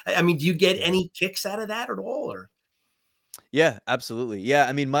 I mean, do you get Yeah. any kicks out of that at all, or? Yeah, absolutely. Yeah,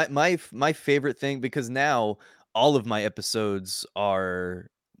 I mean, my favorite thing, because now all of my episodes are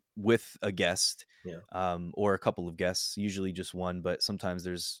with a guest, Yeah. or a couple of guests, usually just one, but sometimes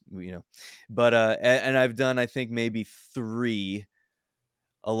there's. But and I've done, I think, maybe 3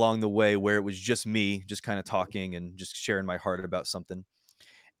 along the way where it was just me, just kind of talking and just sharing my heart about something.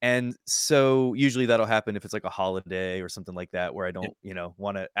 And so usually that'll happen if it's like a holiday or something like that, where I Yeah. don't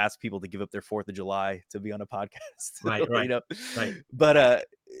want to ask people to give up their 4th of July to be on a podcast, Right. you Right. know. Right. But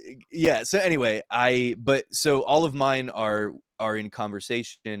yeah, so anyway, so all of mine are in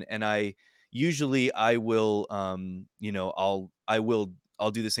conversation, and I will I'll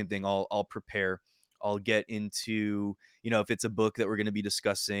do the same thing. I'll prepare. I'll get into, if it's a book that we're going to be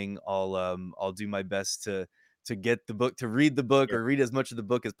discussing, I'll do my best to get the book, to read the book, Yeah. or read as much of the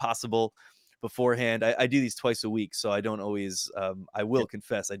book as possible beforehand. I do these twice a week, so I don't always, I Yeah. will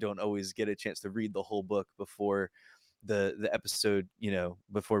confess, I don't always get a chance to read the whole book before the episode,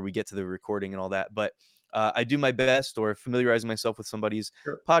 before we get to the recording and all that. But I do my best, or familiarizing myself with somebody's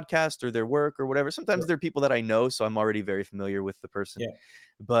Sure. podcast or their work or whatever. Sometimes Sure. they're people that I know, so I'm already very familiar with the person. Yeah.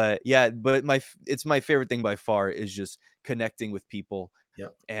 But yeah, it's my favorite thing by far, is just connecting with people. Yeah.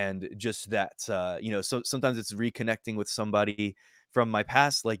 And just that, so sometimes it's reconnecting with somebody from my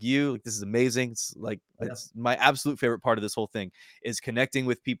past, like you. Like, this is amazing. It's like, Yeah. it's my absolute favorite part of this whole thing, is connecting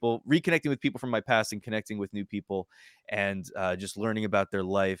with people, reconnecting with people from my past, and connecting with new people, and just learning about their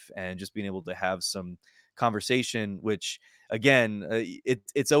life, and just being able to have some conversation, which, again,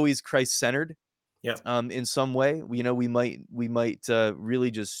 it's always Christ centered, Yeah. in some way. We might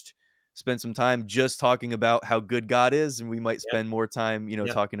really just spend some time just talking about how good God is, and we might Yeah. spend more time, Yeah.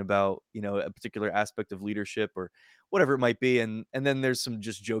 talking about, a particular aspect of leadership, or whatever it might be, and then there's some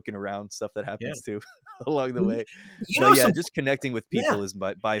just joking around stuff that Yeah. happens too along the Well, way. But yeah, some, just connecting with yeah, people is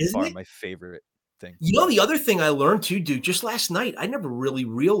by isn't far it? my favorite thing. The other thing I learned too, dude, just last night, I never really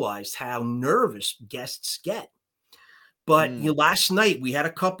realized how nervous guests get. But Mm, last night we had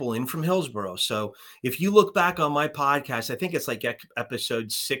a couple in from Hillsborough. So if you look back on my podcast, I think it's like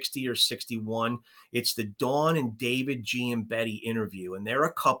episode 60 or 61. It's the Dawn and David G and Betty interview. And they're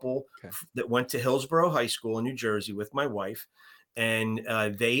a couple okay. that went to Hillsborough High School in New Jersey with my wife. And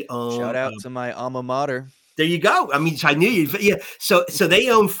they Shout own, out to my alma mater. there you go. I mean, I knew you. Yeah. So they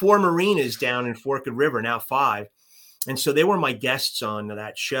own 4 marinas down in Forked River, now 5. And so they were my guests on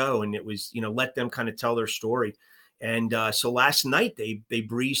that show, and it was, let them kind of tell their story. And so last night they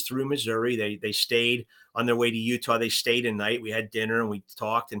breezed through Missouri. They stayed on their way to Utah. They stayed a night. We had dinner and we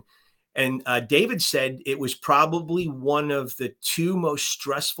talked. And David said it was probably one of the 2 most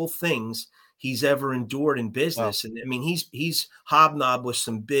stressful things he's ever endured in Wow. business. And I mean, he's hobnobbed with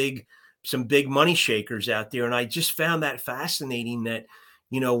some big money shakers out there. And I just found that fascinating that,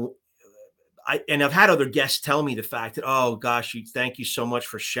 you know, I've had other guests tell me the fact that, oh gosh, thank you so much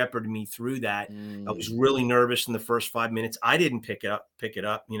for shepherding me through that. I was Mm. really nervous in the first 5 minutes. I didn't pick it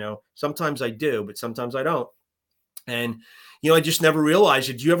up. Sometimes I do, but sometimes I don't. And, I just never realized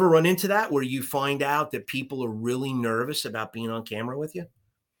it. Did you ever run into that where you find out that people are really nervous about being on camera with you?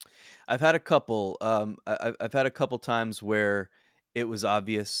 I've had a couple. I've had a couple times where it was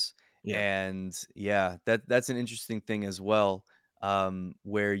obvious, Yeah. and yeah, that's an interesting thing as well.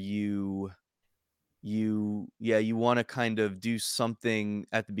 Where you want to kind of do something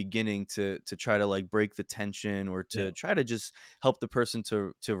at the beginning to try to, like, break the tension, or Yeah. to try to just help the person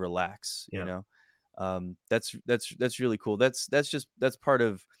to relax. Yeah. That's really cool. That's part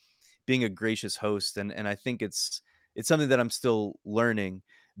of being a gracious host, and I think it's something that I'm still learning.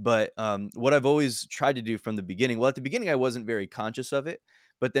 But what I've always tried to do from the beginning, well, at the beginning I wasn't very conscious of it,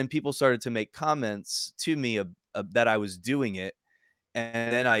 but then people started to make comments to me that I was doing it,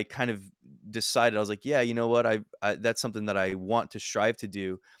 and then I kind of decided, I was like, yeah, you know what, that's something that I want to strive to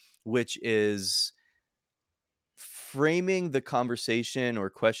do, which is framing the conversation or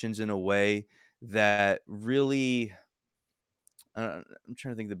questions in a way that really, I'm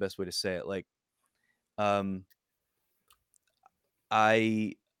trying to think the best way to say it, like, um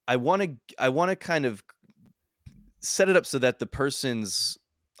I I wanna kind of set it up so that the person's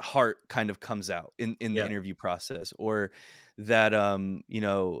heart kind of comes out in the Yeah. interview process, or that,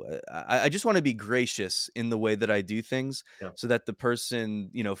 I just wanna be gracious in the way that I do things, Yeah. so that the person,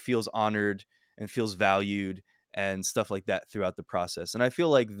 feels honored and feels valued, and stuff like that throughout the process. And I feel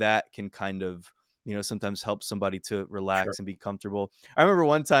like that can kind of, sometimes help somebody to Sure. relax and be comfortable. I remember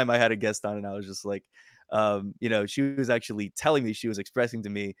one time I had a guest on, and I was just like, She was actually telling me, she was expressing to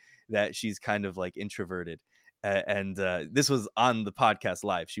me that she's kind of like introverted. And this was on the podcast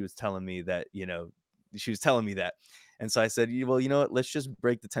live. She was telling me that, she was telling me that. And so I said, well, you know what? Let's just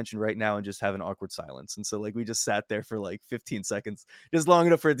break the tension right now and just have an awkward silence. And so like we just sat there for like 15 seconds, just long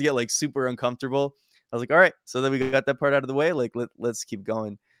enough for it to get like super uncomfortable. I was like, all right. So then we got that part out of the way. Like let's keep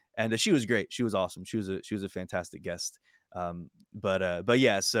going. And she was great. She was awesome. She was a fantastic guest. But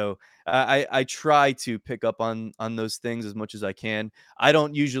yeah. So I try to pick up on those things as much as I can. I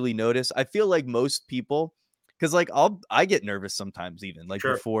don't usually notice. I feel like most people, because like I get nervous sometimes, even like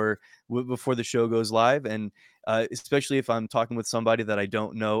Sure. before the show goes live, and especially if I'm talking with somebody that I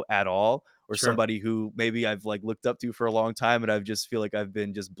don't know at all, or Sure. somebody who maybe I've like looked up to for a long time, and I just feel like I've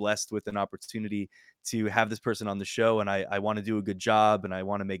been just blessed with an opportunity to have this person on the show, and I want to do a good job, and I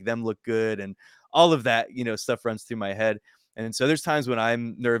want to make them look good, and all of that, stuff runs through my head. And so there's times when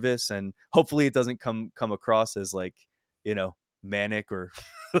I'm nervous, and hopefully it doesn't come across as like, manic or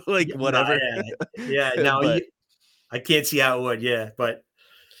like Yeah, no, whatever. yeah. No, But I can't see how it would. Yeah, but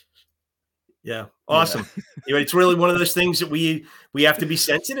yeah, yeah. awesome. It's really one of those things that we have to be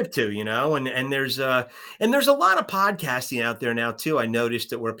sensitive to, and there's a lot of podcasting out there now too. I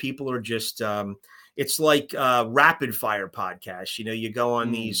noticed that where people are just it's like rapid fire podcasts. You go on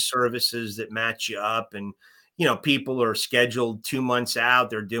Mm, these services that match you up, and people are scheduled 2 months out.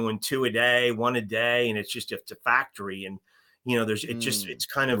 They're doing two a day, one a day, and it's a factory. And it's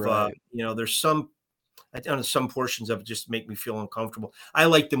kind of right. there's some I don't know, some portions of it just make me feel uncomfortable. I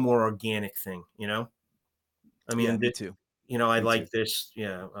like the more organic thing. I Yeah, mean, me too. I Me too. like this,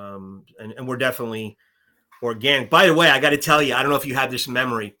 yeah. And we're definitely organic. By the way, I got to tell you, I don't know if you have this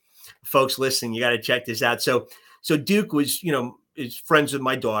memory, folks listening. You got to check this out. So Duke was, is friends with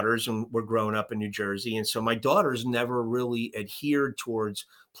my daughters, and we're growing up in New Jersey, and so my daughters never really adhered towards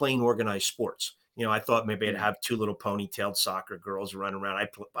playing organized sports. I thought maybe I'd Mm, have two little ponytailed soccer girls running around.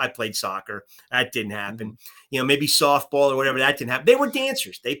 I played soccer. That didn't happen. mhm. Maybe softball or whatever. That didn't happen. They were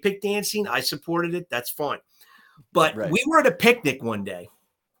dancers. They picked dancing. I supported it. That's fine. But Right. we were at a picnic one day,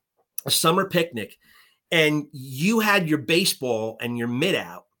 a summer picnic, and you had your baseball and your mitt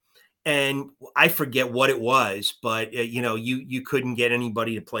out, and I forget what it was, but you couldn't get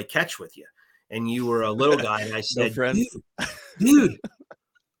anybody to play catch with you, and you were a little guy, and I No said, friends. dude,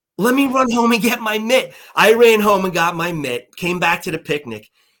 let me run home and get my mitt. I ran home and got my mitt, came back to the picnic,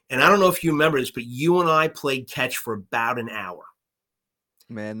 and I don't know if you remember this, but you and I played catch for about an hour.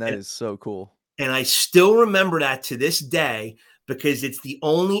 Man, that And is so cool. And I still remember that to this day, because it's the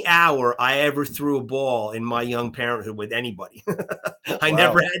only hour I ever threw a ball in my young parenthood with anybody. I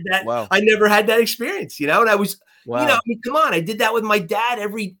never Wow. had that. Wow. I never had that experience, and I was, I Wow. mean, come on, I did that with my dad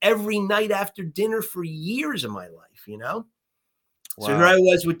every night after dinner for years of my life. So here I Wow.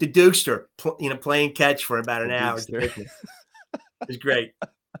 was with the Dukester, playing catch for about The an hour at the Dukester. picnic. It was great.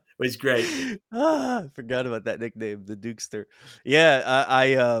 It was great. I forgot about that nickname, the Dukester.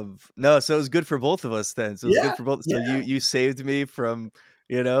 Yeah, no, so it was good for both of us then. So it was good Yeah. for both. So Yeah. you saved me from,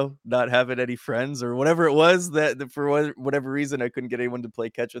 not having any friends or whatever it was that for whatever reason I couldn't get anyone to play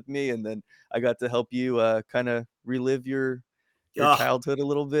catch with me, and then I got to help you kind of relive your Oh, childhood a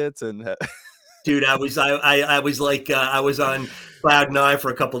little bit, and dude, I was like I was on cloud nine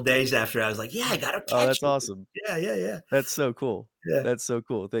for a couple of days after. I was like, yeah, I got to oh, catch that's it. awesome. Yeah, yeah, yeah, That's so cool. yeah, That's so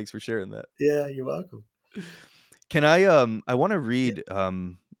cool. Thanks for sharing that. yeah. You're welcome. Can I want to Yeah, read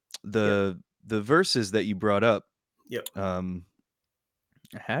yeah, the verses that you brought up. yep. Um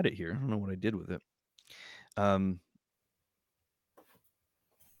I had it here. I don't know what I did with it. Um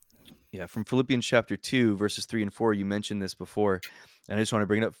yeah, from Philippians chapter 2 verses 3 and 4. You mentioned this before, and I just want to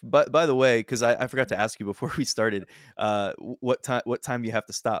bring it up. But by the way, because I forgot to ask you before we started, what time you have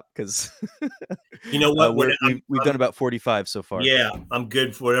to stop, because You know what? we've done about 45 so far. Yeah, I'm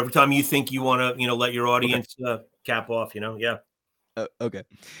good for whatever time you think you want to, let your Okay. audience cap off. Yeah, Okay.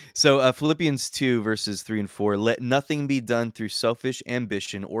 So Philippians 2, verses 3 and 4. Let nothing be done through selfish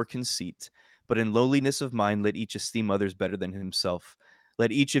ambition or conceit, but in lowliness of mind, let each esteem others better than himself.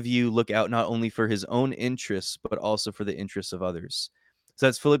 Let each of you look out not only for his own interests, but also for the interests of others. So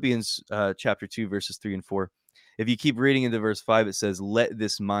that's Philippians chapter 2, verses 3 and 4. If you keep reading into verse 5, it says, let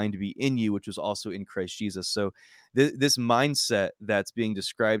this mind be in you, which was also in Christ Jesus. So this mindset that's being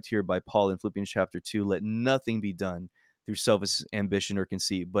described here by Paul in Philippians chapter 2, let nothing be done through selfish ambition or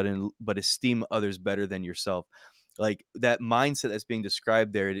conceit, but esteem others better than yourself. Like that mindset that's being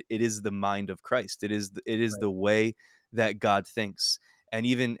described there, it is the mind of Christ. It is right. the way that God thinks,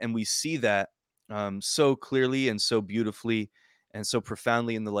 and we see that so clearly and so beautifully and so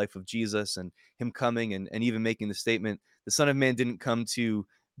profoundly in the life of Jesus, and him coming and even making the statement, the Son of Man didn't come to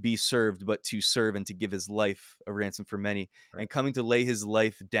be served, but to serve and to give his life a ransom for many, Right. and coming to lay his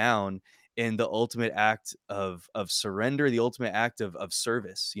life down in the ultimate act of surrender, the ultimate act of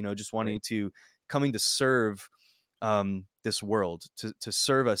service, just Right. wanting to coming to serve this world, to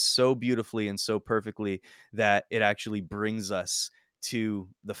serve us so beautifully and so perfectly that it actually brings us to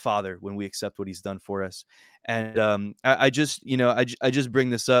the Father when we accept what He's done for us. And I just, I just bring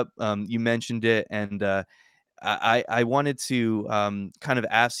this up. You mentioned it, and I wanted to kind of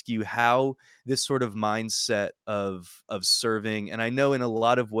ask you how this sort of mindset of serving, and I know in a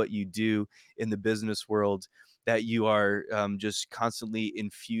lot of what you do in the business world that you are just constantly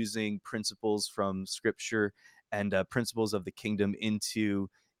infusing principles from Scripture and principles of the kingdom into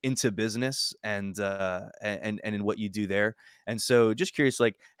business and in what you do there. And so, just curious,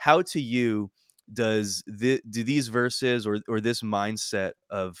 like how to you do these verses or this mindset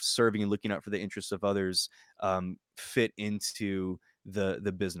of serving and looking out for the interests of others fit into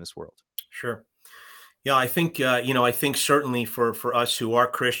the business world? Sure. Yeah, I think I think certainly for us who are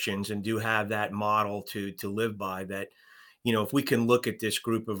Christians and do have that model to live by, that if we can look at this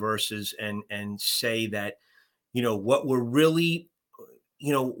group of verses and say that what we're really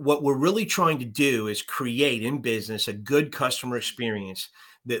what we're really trying to do is create in business a good customer experience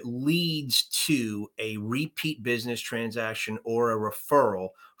that leads to a repeat business transaction or a referral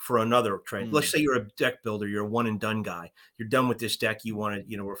for another trend. Let's Mm, say you're a deck builder, you're a one and done guy. You're done with this deck, you want a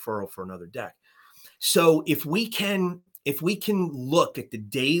referral for another deck. So if we can look at the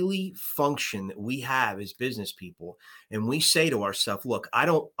daily function that we have as business people, and we say to ourselves, look,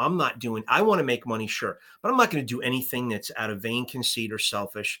 I'm not doing, I want to make money, sure, but I'm not going to do anything that's out of vain conceit or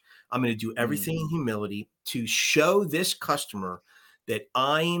selfish. I'm going to do mm, everything in humility to show this customer that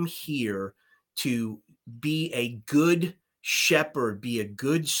I am here to be a good shepherd, be a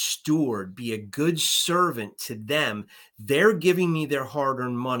good steward, be a good servant to them. They're giving me their hard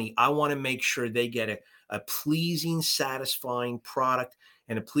earned money. I want to make sure they get a pleasing, satisfying product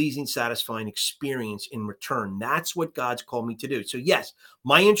and a pleasing, satisfying experience in return. That's what God's called me to do. So, yes,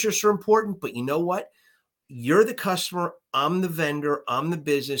 my interests are important, but you know what? You're the customer, I'm the vendor, I'm the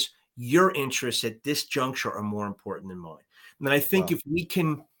business. Your interests at this juncture are more important than mine. And I think wow.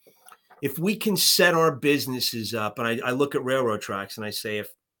 if we can set our businesses up, and I look at railroad tracks and I say,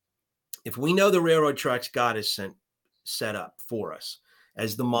 if we know the railroad tracks God has set up for us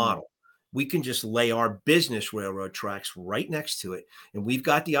as the Mm, model, we can just lay our business railroad tracks right next to it. And we've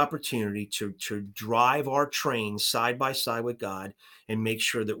got the opportunity to drive our trains side by side with God and make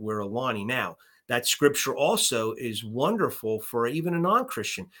sure that we're aligning. Now, that scripture also is wonderful for even a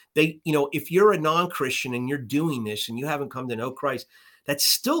non-Christian. If you're a non-Christian and you're doing this and you haven't come to know Christ, that's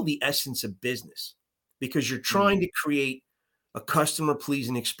still the essence of business, because you're trying mm, to create a customer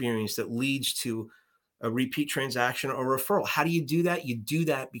pleasing experience that leads to a repeat transaction or referral. How do you do that? You do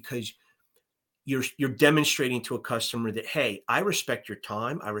that because you're demonstrating to a customer that, hey, I respect your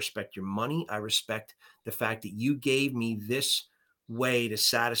time, I respect your money, I respect the fact that you gave me this way to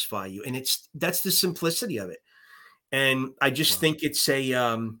satisfy you. And that's the simplicity of it. And I just wow. think it's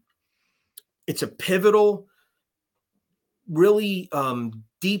a pivotal, really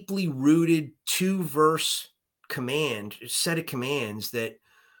deeply rooted two verse set of commands that,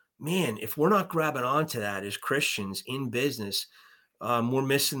 man, if we're not grabbing onto that as Christians in business, we're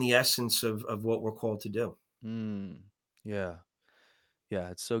missing the essence of what we're called to do. Mm, yeah. Yeah,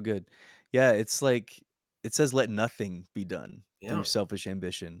 it's so good. Yeah, it's like it says, "Let nothing be done through Yeah. selfish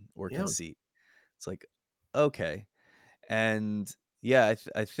ambition or Yeah. conceit." It's like, okay. And yeah,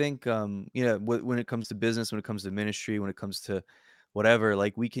 I think when it comes to business, when it comes to ministry, when it comes to whatever,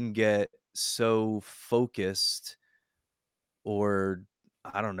 like we can get so focused, or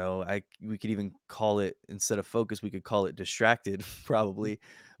I don't know, we could even call it, instead of focus, we could call it distracted probably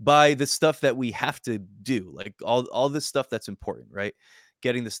by the stuff that we have to do, like all this stuff that's important, right?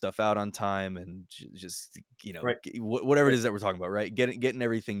 Getting the stuff out on time and just Right. whatever it Right. is that we're talking about, right? Getting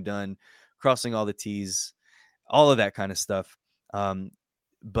everything done, crossing all the T's, all of that kind of stuff. Um,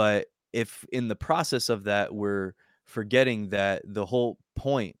 but if in the process of that we're forgetting that the whole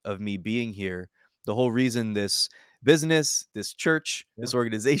point of me being here, the whole reason this business, this church, Yeah. this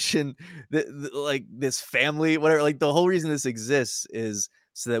organization, like this family, whatever, like the whole reason this exists is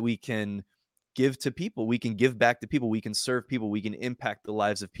so that we can give to people, we can give back to people, we can serve people, we can impact the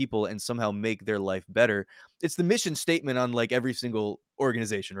lives of people and somehow make their life better. It's the mission statement on like every single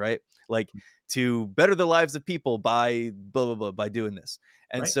organization, right? Like to better the lives of people by blah blah blah by doing this.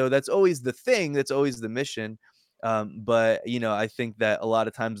 And Right. so that's always the thing, that's always the mission. But I think that a lot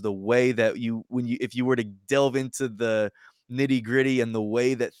of times the way that you when you if you were to delve into nitty gritty and the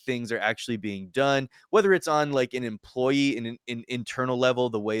way that things are actually being done, whether it's on like an employee in an internal level,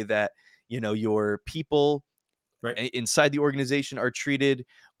 the way that, your people Right. inside the organization are treated,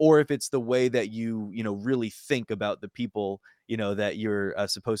 or if it's the way that you really think about the people, that you're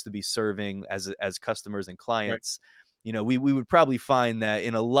supposed to be serving as customers and Right. clients. We would probably find that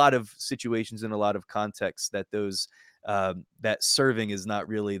in a lot of situations, in a lot of contexts, that those that serving is not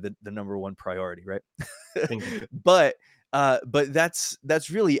really the number one priority, right? Bingo. But that's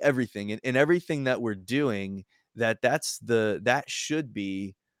really everything, and everything that we're doing, that should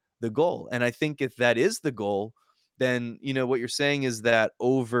be the goal. And I think if that is the goal, then what you're saying is that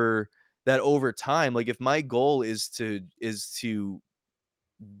over time, like if my goal is to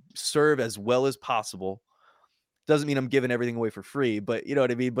serve as well as possible, doesn't mean I'm giving everything away for free, but you know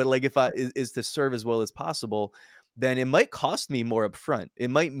what I mean? But like if I is to serve as well as possible, then it might cost me more upfront. It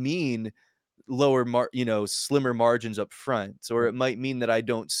might mean slimmer margins up front, or Right. it might mean that I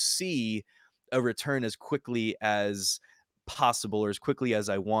don't see a return as quickly as possible or as quickly as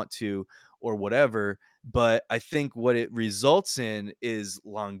I want to, or whatever. But I think what it results in is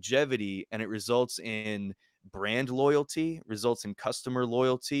longevity, and it results in brand loyalty, results in customer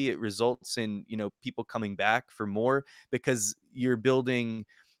loyalty, it results in people coming back for more, because you're building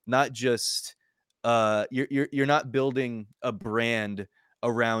not just you're not building a brand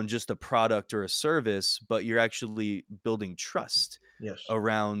around just a product or a service, but you're actually building trust Yes.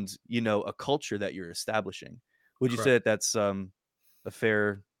 around, a culture that you're establishing. Would you say Correct. that that's a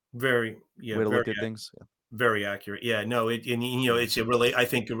fair Very, yeah, way to very, look at things? Yeah. very accurate. Yeah, no, and Yeah. it's a really, I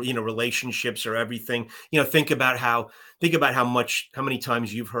think, relationships are everything. Think about how many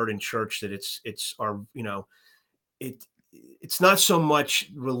times you've heard in church that it's our, it it's not so much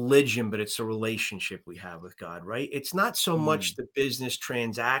religion, but it's a relationship we have with God, right? It's not so much Mm, the business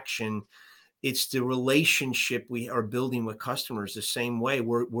transaction, it's the relationship we are building with customers the same way.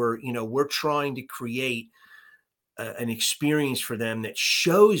 We're trying to create an experience for them that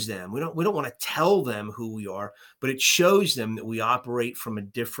shows them. We don't want to tell them who we are, but it shows them that we operate from a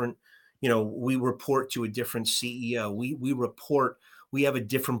different, we report to a different CEO. We have a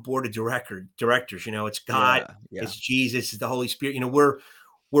different board of directors. It's God, yeah. Yeah. it's Jesus, it's the Holy Spirit.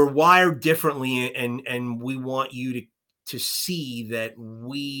 We're wired differently, and we want you to see that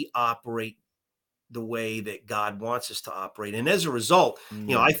we operate the way that God wants us to operate. And as a result, I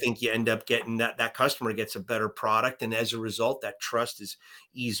Mm, think you end up getting that customer gets a better product. And as a result, that trust is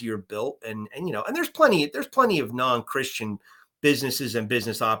easier built. And there's plenty of non-Christian businesses and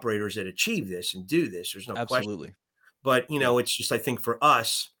business operators that achieve this and do this. There's no question. absolutely. But Yeah. it's just, I think for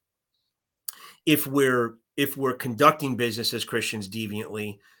us, if we're conducting business as Christians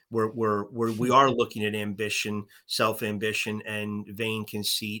deviantly, we are looking at ambition, self ambition, and vain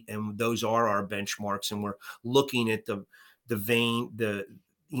conceit, and those are our benchmarks. And we're looking at the vain, the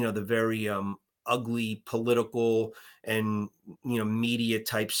very ugly political and media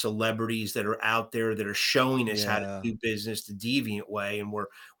type celebrities that are out there that are showing us how to Yeah. do business the deviant way, and we're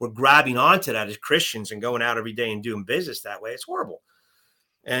grabbing onto that as Christians and going out every day and doing business that way. It's horrible.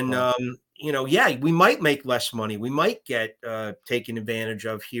 And, Wow. yeah, we might make less money. We might get taken advantage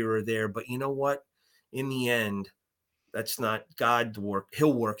of here or there. But you know what? In the end, that's not God's work.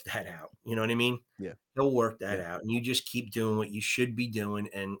 He'll work that out. You know what I mean? Yeah. He'll work that Yeah. out. And you just keep doing what you should be doing,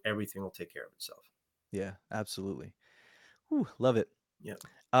 and everything will take care of itself. Yeah. Absolutely. Whew, love it. Yeah.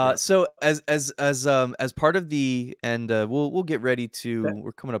 Yeah. So as part of the and we'll get ready to Okay.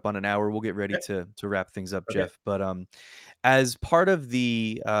 we're coming up on an hour. We'll get ready Okay. to wrap things up, Okay. Jeff. But as part of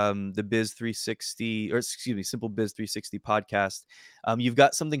the Biz 360, or excuse me, Simple Biz 360 podcast, you've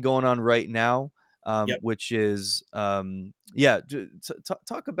got something going on right now, Yep. which is yeah,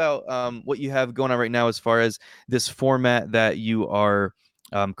 talk about what you have going on right now as far as this format that you are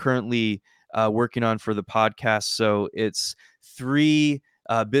currently working on for the podcast. So it's 3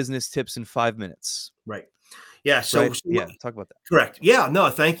 business tips in 5 minutes, Right. Yeah. So, right? so Yeah, talk about that. correct. Yeah. No,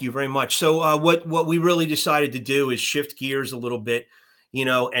 thank you very much. So, what we really decided to do is shift gears a little bit,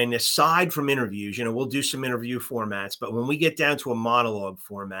 and aside from interviews, we'll do some interview formats, but when we get down to a monologue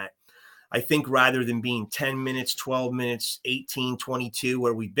format, I think rather than being 10 minutes, 12 minutes, 18, 22,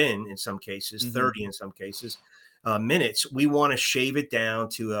 where we've been in some cases, Hmm. 30 in some cases, minutes, we want to shave it down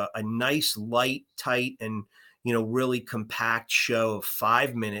to a nice, light, tight, and, really compact show of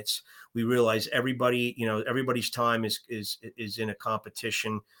 5 minutes. We realize everybody's time is in a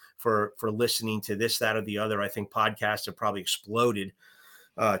competition for listening to this, that, or the other. I think podcasts have probably exploded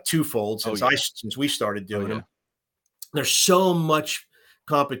twofold Oh since yeah. since we started Oh doing yeah. them. There's so much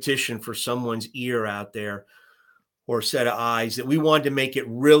competition for someone's ear out there or set of eyes that we wanted to make it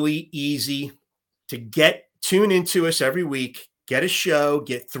really easy to get tune into us every week, get a show,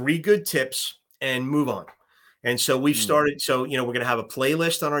 get 3 good tips, and move on. And so we've Mm. started. So, we're going to have a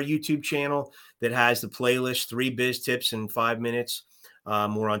playlist on our YouTube channel that has the playlist 3 biz tips in 5 minutes.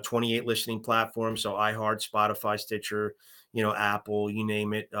 We're on 28 listening platforms. So iHeart, Spotify, Stitcher, Apple, you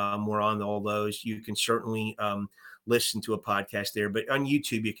name it. We're on all those. You can certainly listen to a podcast there, but on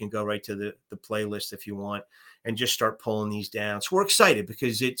YouTube, you can go right to the playlist if you want and just start pulling these down. So we're excited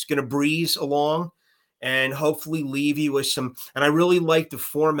because it's going to breeze along and hopefully leave you with some. And I really like the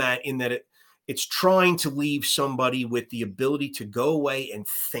format in that it's trying to leave somebody with the ability to go away and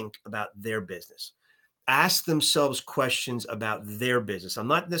think about their business, ask themselves questions about their business. I'm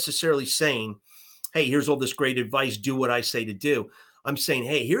not necessarily saying, hey, here's all this great advice, do what I say to do. I'm saying,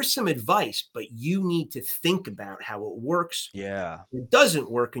 hey, here's some advice, but you need to think about how it works. Yeah. It doesn't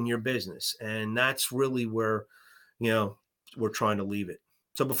work in your business. And that's really where, we're trying to leave it.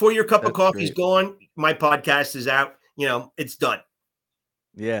 So before your cup of That's coffee's great. gone, my podcast is out, it's done.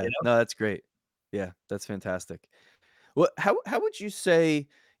 Yeah. No, that's great. Yeah, that's fantastic. Well, how would you say,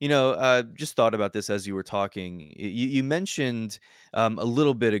 just thought about this as you were talking. You mentioned a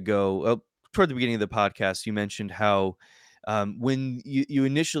little bit ago, toward the beginning of the podcast, you mentioned how when you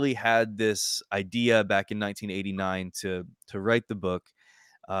initially had this idea back in 1989 to write the book,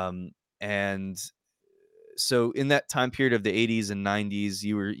 um, and so in that time period of the 80s and 90s,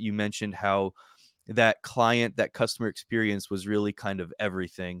 you mentioned how that customer experience was really kind of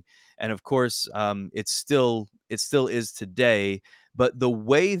everything. And of course, it still is today. But the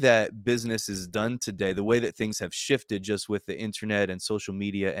way that business is done today, the way that things have shifted just with the internet and social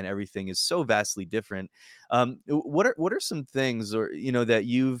media and everything is so vastly different. What are some things, or that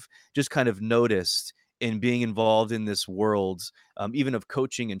you've just kind of noticed in being involved in this world, even of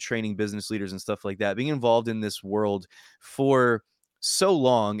coaching and training business leaders and stuff like that, being involved in this world for so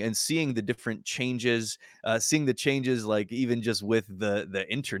long and seeing the different changes, seeing the changes, like even just with the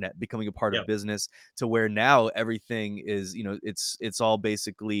internet becoming a part Yeah. of business, to where now everything is, it's all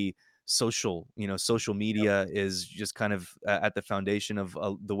basically social. Social Yeah. media is just kind of at the foundation of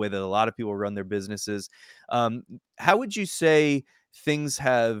the way that a lot of people run their businesses. How would you say things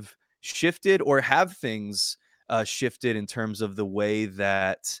have shifted, or have things shifted in terms of the way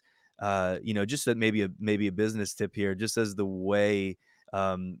that just that, maybe a business tip here, just as the way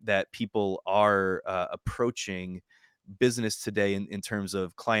that people are approaching business today in terms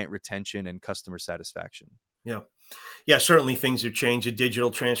of client retention and customer satisfaction? Yeah. Yeah, certainly things have changed. The digital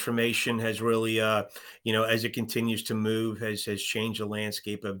transformation has really, as it continues to move, has changed the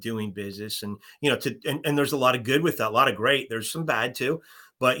landscape of doing business. And and there's a lot of good with that, a lot of great. There's some bad too,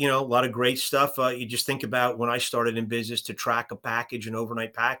 but a lot of great stuff. You just think about when I started in business, to track a package, an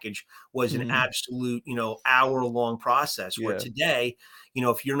overnight package, was an Mhm. absolute hour long process. Where Yeah. today,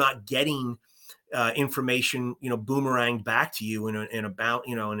 if you're not getting information, boomeranged back to you in about,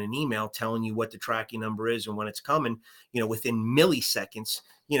 in an email telling you what the tracking number is and when it's coming, within milliseconds,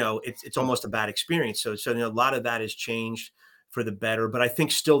 it's almost a bad experience. So a lot of that has changed for the better. But I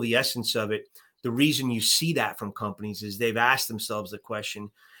think still the essence of it, the reason you see that from companies is they've asked themselves the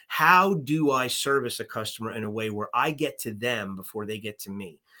question, how do I service a customer in a way where I get to them before they get to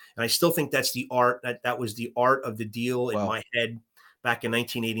me? And I still think that's the art, that was the art of the deal in Wow. my head back in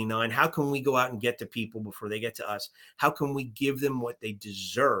 1989. How can we go out and get to people before they get to us? How can we give them what they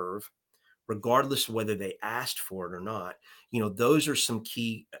deserve, regardless of whether they asked for it or not? Those are some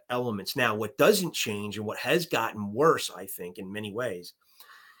key elements. Now, what doesn't change and what has gotten worse, I think, in many ways,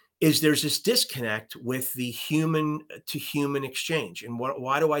 is there's this disconnect with the human to human exchange. And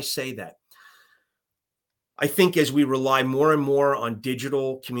why do I say that? I think as we rely more and more on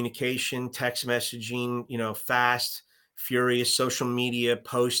digital communication, text messaging, fast, furious social media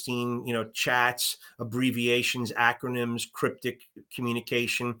posting, chats, abbreviations, acronyms, cryptic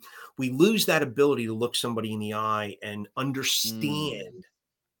communication, we lose that ability to look somebody in the eye and Mm. understand.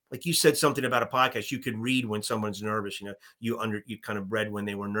 Like you said something about a podcast, you could read when someone's nervous, you kind of read when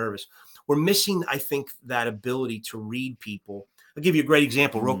they were nervous. We're missing, I think, that ability to read people. I'll give you a great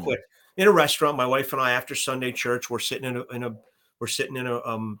example real Mm. quick. In a restaurant, my wife and I, after Sunday church, we're sitting we're sitting in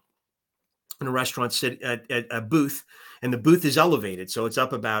a restaurant, sit at a booth, and the booth is elevated, so it's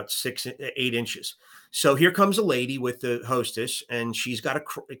up about 8 inches. So here comes a lady with the hostess, and she's got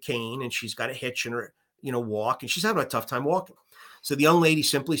a cane and she's got a hitch in her, walk, and she's having a tough time walking. So the young lady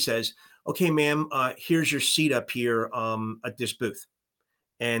simply says, "Okay, ma'am, here's your seat up here at this booth."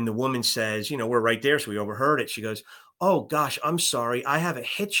 And the woman says, "We're right there." So we overheard it. She goes, "Oh gosh, I'm sorry. I have a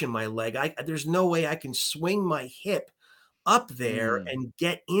hitch in my leg. There's no way I can swing my hip up there Mm. and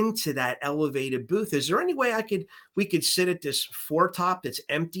get into that elevated booth. Is there any way we could sit at this foretop that's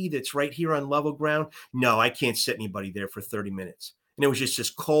empty, that's right here on level ground? No, I can't sit anybody there for 30 minutes. And it was just this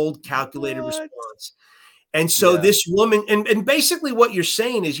cold, calculated What? response. And so Yeah. this woman, and basically what you're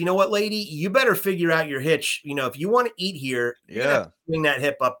saying is, you know what, lady, you better figure out your hitch. You know, if you want to eat here, you're gonna have to bring that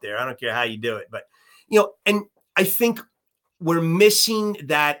hip up there. I don't care how you do it, but and I think we're missing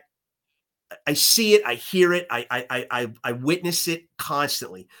that. I see it, I hear it, I witness it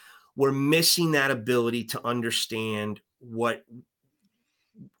constantly. We're missing that ability to understand what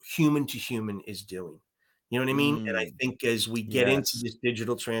human to human is doing. You know what I mean? And I Mm. think as we get into Yes. this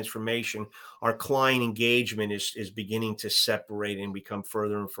digital transformation, our client engagement is beginning to separate and become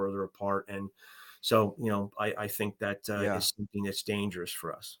further and further apart. And so, I think that Yeah. is something that's dangerous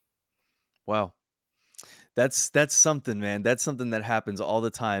for us. Wow. That's something, man. That's something that happens all the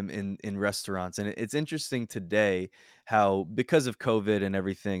time in restaurants, and it's interesting today how because of COVID and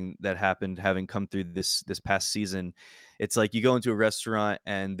everything that happened, having come through this past season, it's like you go into a restaurant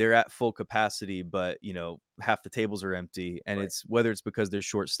and they're at full capacity, but half the tables are empty, and Right. it's whether it's because they're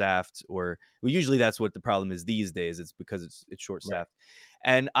short staffed or well, usually that's what the problem is these days. It's because it's short Right. staffed,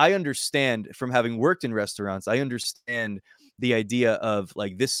 and I understand from having worked in restaurants, I understand the idea of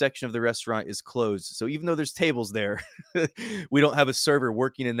like this section of the restaurant is closed. So even though there's tables there, we don't have a server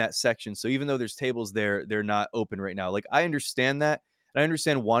working in that section. So even though there's tables there, they're not open right now. Like I understand that. And I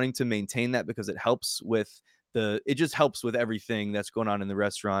understand wanting to maintain that because it just helps with everything that's going on in the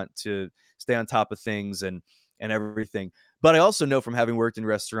restaurant to stay on top of things and everything. But I also know from having worked in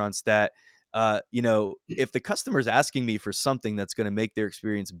restaurants that if the customer's asking me for something that's going to make their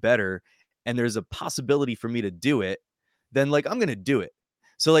experience better and there's a possibility for me to do it, then like I'm gonna do it.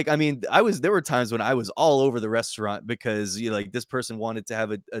 So like I mean, there were times when I was all over the restaurant because like this person wanted to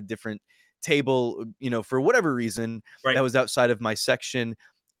have a different table, for whatever reason that Right. was outside of my section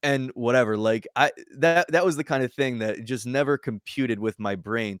and whatever. Like that was the kind of thing that just never computed with my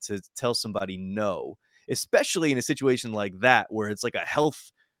brain to tell somebody no, especially in a situation like that where it's like a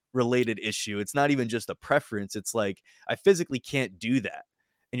health related issue. It's not even just a preference. It's like I physically can't do that.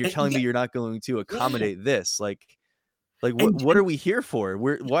 And you're telling Yeah, me you're not going to yeah. accommodate this. Like, what And, what and are we here for?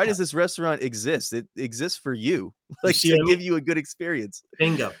 Why does this restaurant exist? It exists for you, you like, see to what I mean? give you a good experience.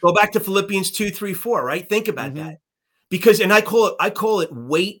 Bingo. Go back to Philippians 2:3-4, right? Think about that. Mhm. Because and I call it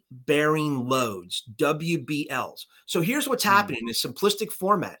weight bearing loads, WBLs. So here's what's Mm. happening in a simplistic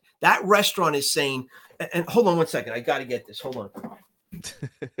format. That restaurant is saying, and hold on one second, I got to get this. Hold on.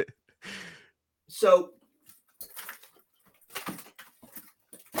 So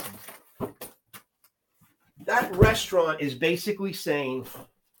that restaurant is basically saying,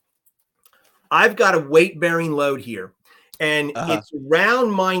 I've got a weight bearing load here. And Uh-huh. it's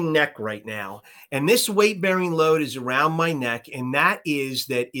around my neck right now. And this weight bearing load is around my neck. And that is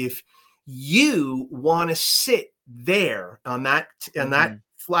that if you want to sit there on that Mhm.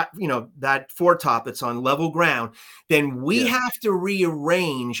 flat, that foretop that's on level ground, then we Yeah. have to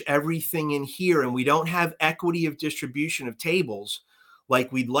rearrange everything in here. And we don't have equity of distribution of tables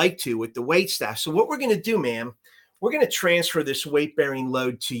like we'd like to with the wait staff. So what we're going to do, ma'am, we're going to transfer this weight bearing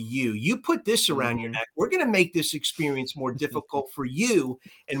load to you. You put this around your Mhm. neck. We're going to make this experience more difficult for you,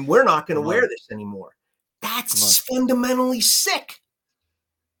 and we're not going to Come wear on. this anymore. Come on. That's fundamentally sick.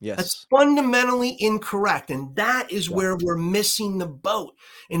 That's Yes. fundamentally incorrect. And that is Yeah. where we're missing the boat.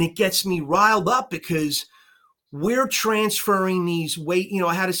 And it gets me riled up because we're transferring these weight.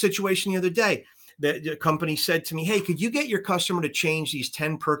 I had a situation the other day. The company said to me, hey, could you get your customer to change these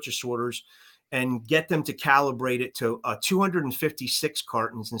 10 purchase orders and get them to calibrate it to 256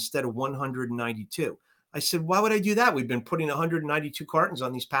 cartons instead of 192? I said, why would I do that? We've been putting 192 cartons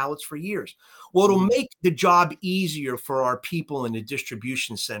on these pallets for years. Well, it'll Mhm. make the job easier for our people in the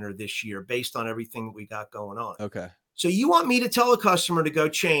distribution center this year based on everything that we got going on. Okay. So you want me to tell a customer to go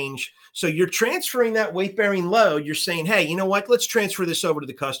change. So you're transferring that weight bearing load. You're saying, hey, you know what? Let's transfer this over to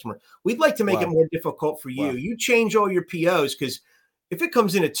the customer. We'd like to make it Wow. more difficult for you. Wow. You change all your POs because if it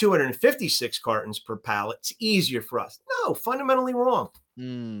comes in at 256 cartons per pallet, it's easier for us. No, fundamentally wrong.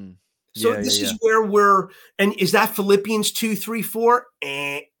 Mm. So Yeah, yeah, this yeah. is where and is that Philippians 2:3-4?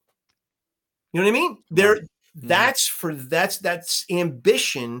 You know what I mean? Come on. Mhm. That's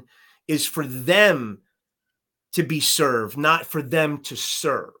ambition is for them to be served, not for them to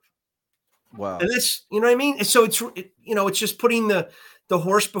serve. And Wow. that's, you know what I mean? And so it's just putting the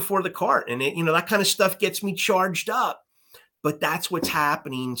horse before the cart. And that kind of stuff gets me charged up. But that's what's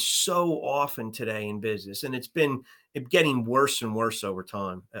happening so often today in business. And it's been getting worse and worse over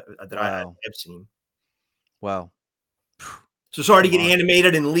time that Wow. I've seen. Wow. So sorry to Come get on.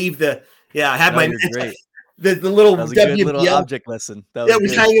 animated and leave I have No, my you're great. the little That was a good little WBL. object lesson. That Yeah, was it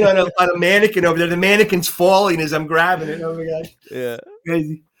was good. hanging on a mannequin over there. The mannequin's falling as I'm grabbing it. Oh my gosh, Yeah.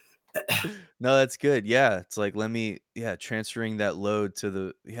 crazy. No, that's good. Yeah. It's like, transferring that load to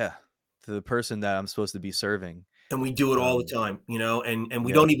the person that I'm supposed to be serving. And we do it all the Um, time, and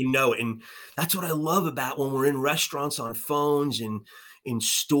we yeah. don't even know it. And that's what I love about when we're in restaurants, on phones, and in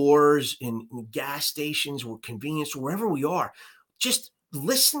stores, in gas stations, or convenience, wherever we are. Just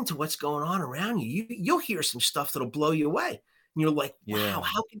listen to what's going on around you. You'll hear some stuff that'll blow you away. And you're like, wow, Yeah.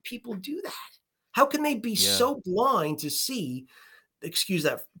 how can people do that? How can they be Yeah. so blind to see, excuse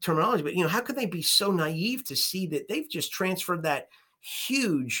that terminology, but how can they be so naive to see that they've just transferred that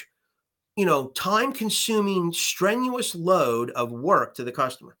huge, time consuming, strenuous load of work to the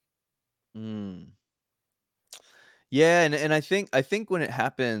customer? Mm. Yeah, and I think when it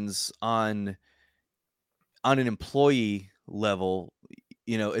happens on an employee level,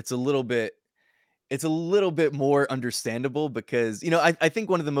 it's a little bit more understandable because I think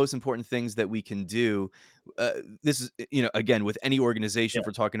one of the most important things that we can do, this is again with any organization, Yeah. if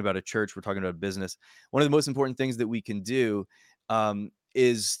we're talking about a church, we're talking about a business, one of the most important things that we can do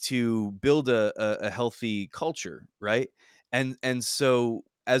is to build a healthy culture, right? And so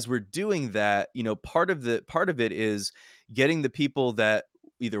as we're doing that, part of it is getting the people that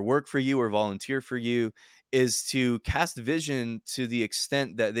either work for you or volunteer for you is to cast vision to the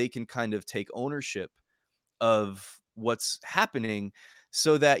extent that they can kind of take ownership of what's happening,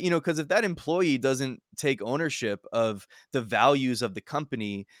 so that because if that employee doesn't take ownership of the values of the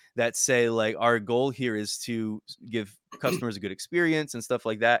company that say, like, our goal here is to give customers a good experience and stuff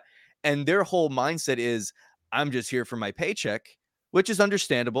like that, and their whole mindset is, I'm just here for my paycheck, which is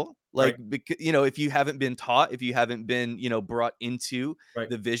understandable, Right. like, if you haven't been taught, if you haven't been brought into Right.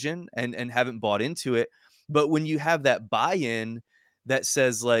 the vision and haven't bought into it. But when you have that buy-in that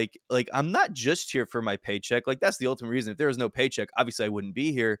says, like, I'm not just here for my paycheck. Like, that's the ultimate reason. If there was no paycheck, obviously I wouldn't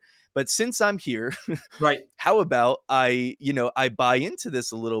be here. But since I'm here, Right. how about I buy into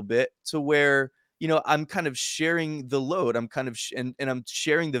this a little bit to where, I'm kind of sharing the load. I'm kind of and I'm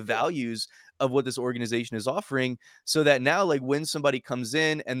sharing the values of what this organization is offering, so that now, like, when somebody comes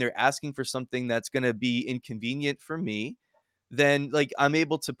in and they're asking for something that's going to be inconvenient for me, then, like, I'm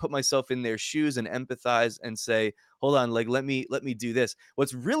able to put myself in their shoes and empathize and say, hold on, like, let me do this.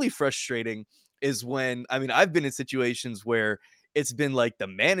 What's really frustrating is when, I mean, I've been in situations where it's been like the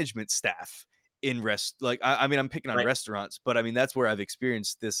management staff in I mean, I'm picking on Right. restaurants, but I mean, that's where I've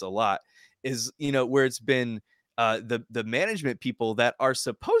experienced this a lot, is, where it's been the management people that are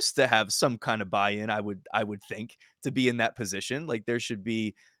supposed to have some kind of buy-in, I would think, to be in that position. Like, there should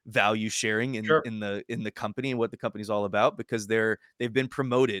be value sharing in Sure. the company and what the company's all about, because they've been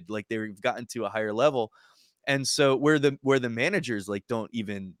promoted, like, they've gotten to a higher level. And so where the managers, like, don't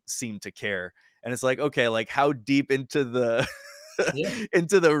even seem to care, and it's like, okay, like, how deep into the Yeah.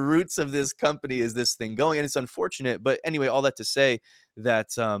 into the roots of this company is this thing going? And it's unfortunate, but anyway, all that to say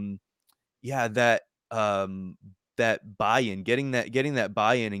that yeah, um that buy-in, getting that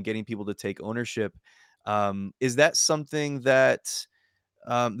buy-in and getting people to take ownership, is that something that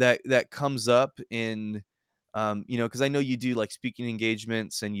comes up in, because I know you do, like, speaking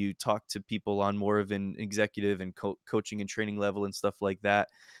engagements and you talk to people on more of an executive and coaching and training level and stuff like that.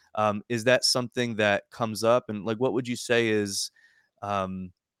 Is that something that comes up? And, like, what would you say is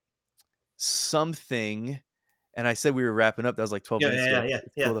um, something? And I said we were wrapping up. That was like 12 Yeah. minutes Yeah. ago. Yeah.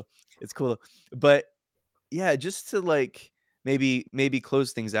 It's Yeah. cool though. It's cool though. But yeah, just to, like, maybe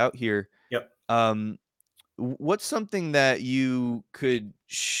close things out here. Yep. Um, what's something that you could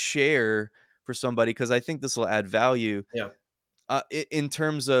share for somebody? Because I think this will add value, Yeah. in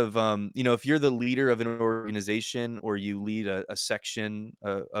terms of, if you're the leader of an organization, or you lead a section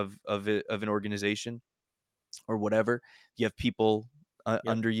of an organization or whatever, you have people Yep.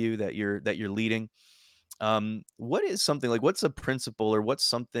 under you that you're leading. What is something, like, what's a principle, or what's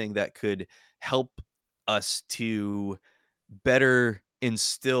something that could help us to better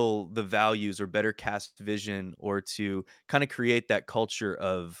instill the values, or better cast vision, or to kind of create that culture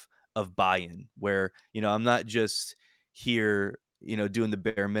of buy-in, where, I'm not just here, doing the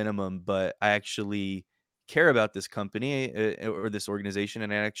bare minimum, but I actually care about this company, or this organization,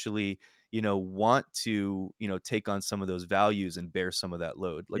 and I actually want to take on some of those values and bear some of that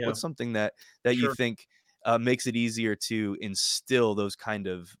load. Like, Yeah. what's something that you Sure. think makes it easier to instill those kind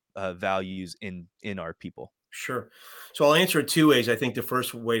of values in our people? Sure. So I'll answer it two ways. I think the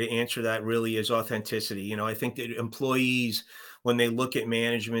first way to answer that really is authenticity. I think that employees, when they look at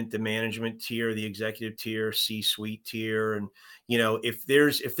management, the management tier, the executive tier, C-suite tier, and if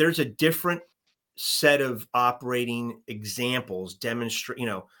there's a different set of operating examples demonstrate,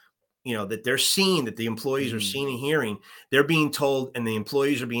 that they're seeing, that the employees are Mhm. seeing and hearing, they're being told, and the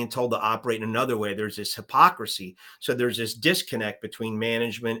employees are being told to operate in another way. There's this hypocrisy. So there's this disconnect between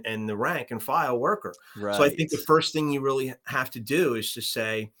management and the rank and file worker. So I think Right. the first thing you really have to do is to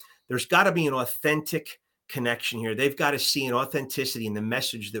say, there's got to be an authentic connection here. They've got to see an authenticity in the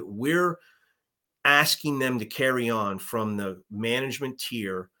message that we're asking them to carry on from the management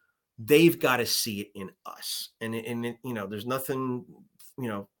tier. They've got to see it in us. And there's nothing,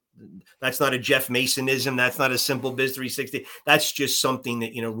 that's not a Jeff Masonism. That's not a Simple Biz 360. That's just something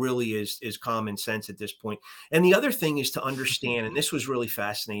that, really is common sense at this point. And the other thing is to understand, and this was really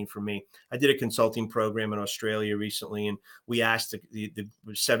fascinating for me. I did a consulting program in Australia recently, and we asked the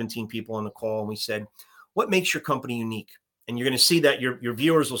 17 people on the call, and we said, what makes your company unique? And you're going to see that your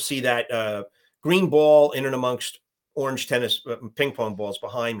viewers will see that green ball in and amongst orange tennis ping pong balls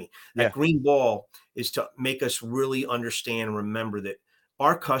behind me. That Yeah. green ball is to make us really understand and remember that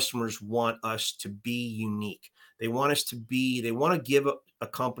our customers want us to be unique. They want to give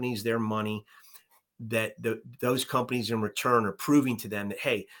companies their money, that those companies in return are proving to them that,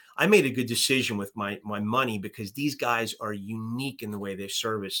 hey, I made a good decision with my money because these guys are unique in the way they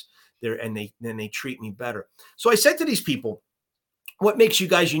service and they treat me better. So I said to these people, what makes you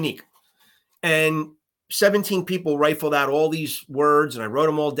guys unique? And 17 people rifled out all these words, and I wrote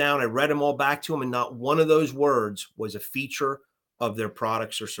them all down. I read them all back to them, and not one of those words was a feature of their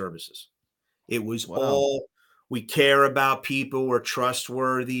products or services. It was Wow. all, we care about people, we're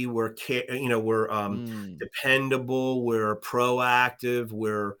trustworthy, we're Mm. dependable, we're proactive,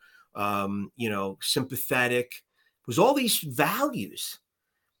 we're sympathetic. It was all these values.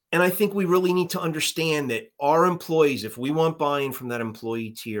 And I think we really need to understand that our employees, if we want buy-in from that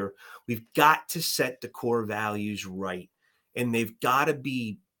employee tier, we've got to set the core values right. And they've got to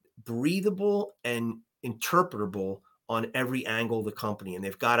be breathable and interpretable on every angle of the company. And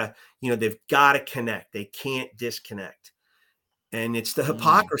they've got to connect. They can't disconnect. And it's the Mm.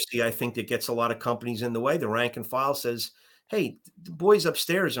 hypocrisy, I think, that gets a lot of companies in the way. The rank and file says, hey, the boys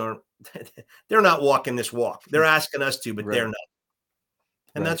upstairs they're not walking this walk. They're asking us to, but they're Right. not.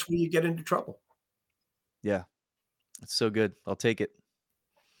 And Right. that's where you get into trouble. Yeah. It's so good. I'll take it.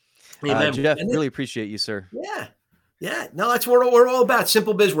 Amen. Jeff, And really appreciate you, sir. yeah. Yeah. No, that's what we're all about.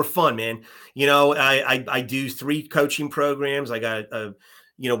 Simple Biz, we're fun, man. I do 3 coaching programs. I got what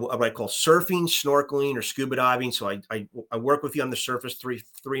I call surfing, snorkeling, or scuba diving. So I work with you on the surface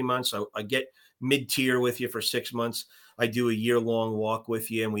 3 months. I get mid-tier with you for 6 months. I do a year-long walk with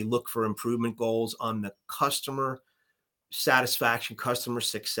you, and we look for improvement goals on the customer satisfaction, customer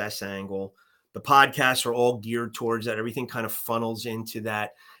success angle. The podcasts are all geared towards that. Everything kind of funnels into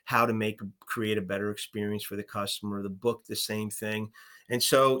that, how to create a better experience for the customer. The book, the same thing. And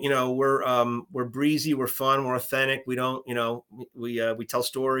so, we're breezy, we're fun, we're authentic. We don't, we tell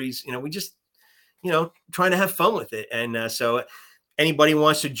stories. We just, trying to have fun with it. And so, anybody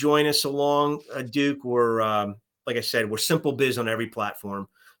wants to join us along, Duke, we're like I said, we're Simple Biz on every platform.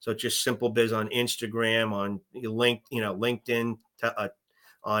 So just Simple Biz on Instagram, on LinkedIn,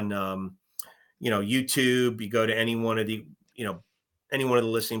 on YouTube. You go to any one of the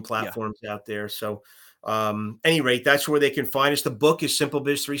listening Yeah. platforms out there. So any rate, that's where they can find us. The book is Simple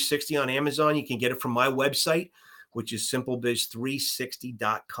Biz 360 on Amazon. You can get it from my website, which is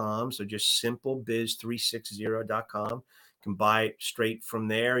simplebiz360.com. So just simplebiz360.com. You can buy it straight from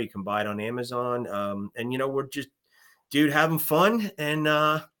there. You can buy it on Amazon. And we're just, dude, having fun. And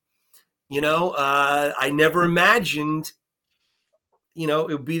I never imagined, it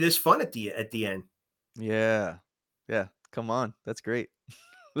would be this fun at the end. Yeah. Yeah. Come on. That's great.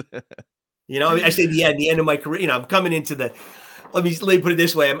 I say the end of my career. I'm coming into let me put it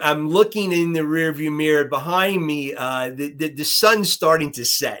this way. I'm looking in the rearview mirror behind me. The sun's starting to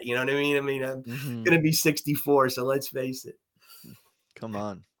set. You know what I mean? I'm Mhm. going to be 64. So let's face it. Come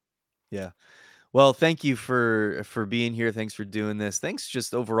on. Yeah. Well, thank you for being here. Thanks for doing this. Thanks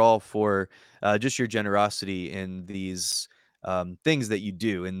just overall for just your generosity in these things that you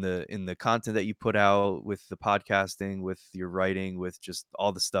do in the content that you put out, with the podcasting, with your writing, with just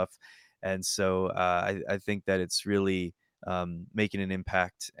all the stuff. And so I think that it's really making an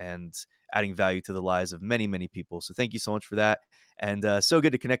impact and adding value to the lives of many, many people. So thank you so much for that. And so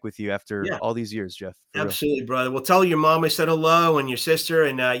good to connect with you after Yeah. all these years, Jeff, for real. Absolutely, brother. Well, tell your mom I said hello, and your sister,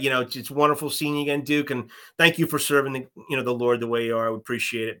 and it's wonderful seeing you again, Duke. And thank you for serving the Lord the way you are. We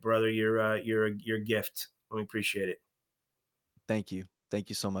appreciate it, brother. You're a gift. We appreciate it. Thank you. Thank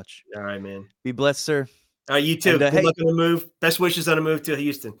you so much. All right, man. Be blessed, sir. You too. And Good hey, luck on the move. Best wishes on the move to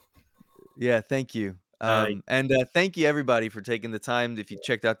Houston. yeah, thank you. All right. And thank you everybody for taking the time. If you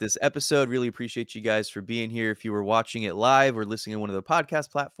checked out this episode, really appreciate you guys for being here. If you were watching it live or listening on one of the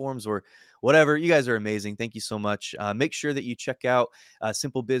podcast platforms or whatever, you guys are amazing. Thank you so much. Make sure that you check out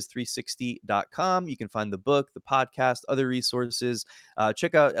simplebiz360.com. You can find the book, the podcast, other resources.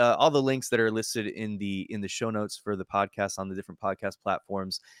 Check out all the links that are listed in the show notes for the podcast on the different podcast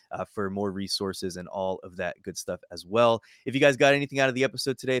platforms for more resources and all of that good stuff as well. If you guys got anything out of the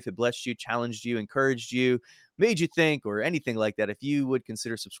episode today, if it blessed you, challenged you, encouraged you, made you think, or anything like that, if you would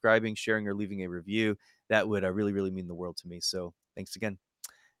consider subscribing, sharing, or leaving a review, that would really, really mean the world to me. So thanks again.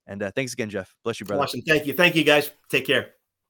 And thanks again, Jeff. Bless you, brother. Awesome. Thank you. Thank you, guys. Take care.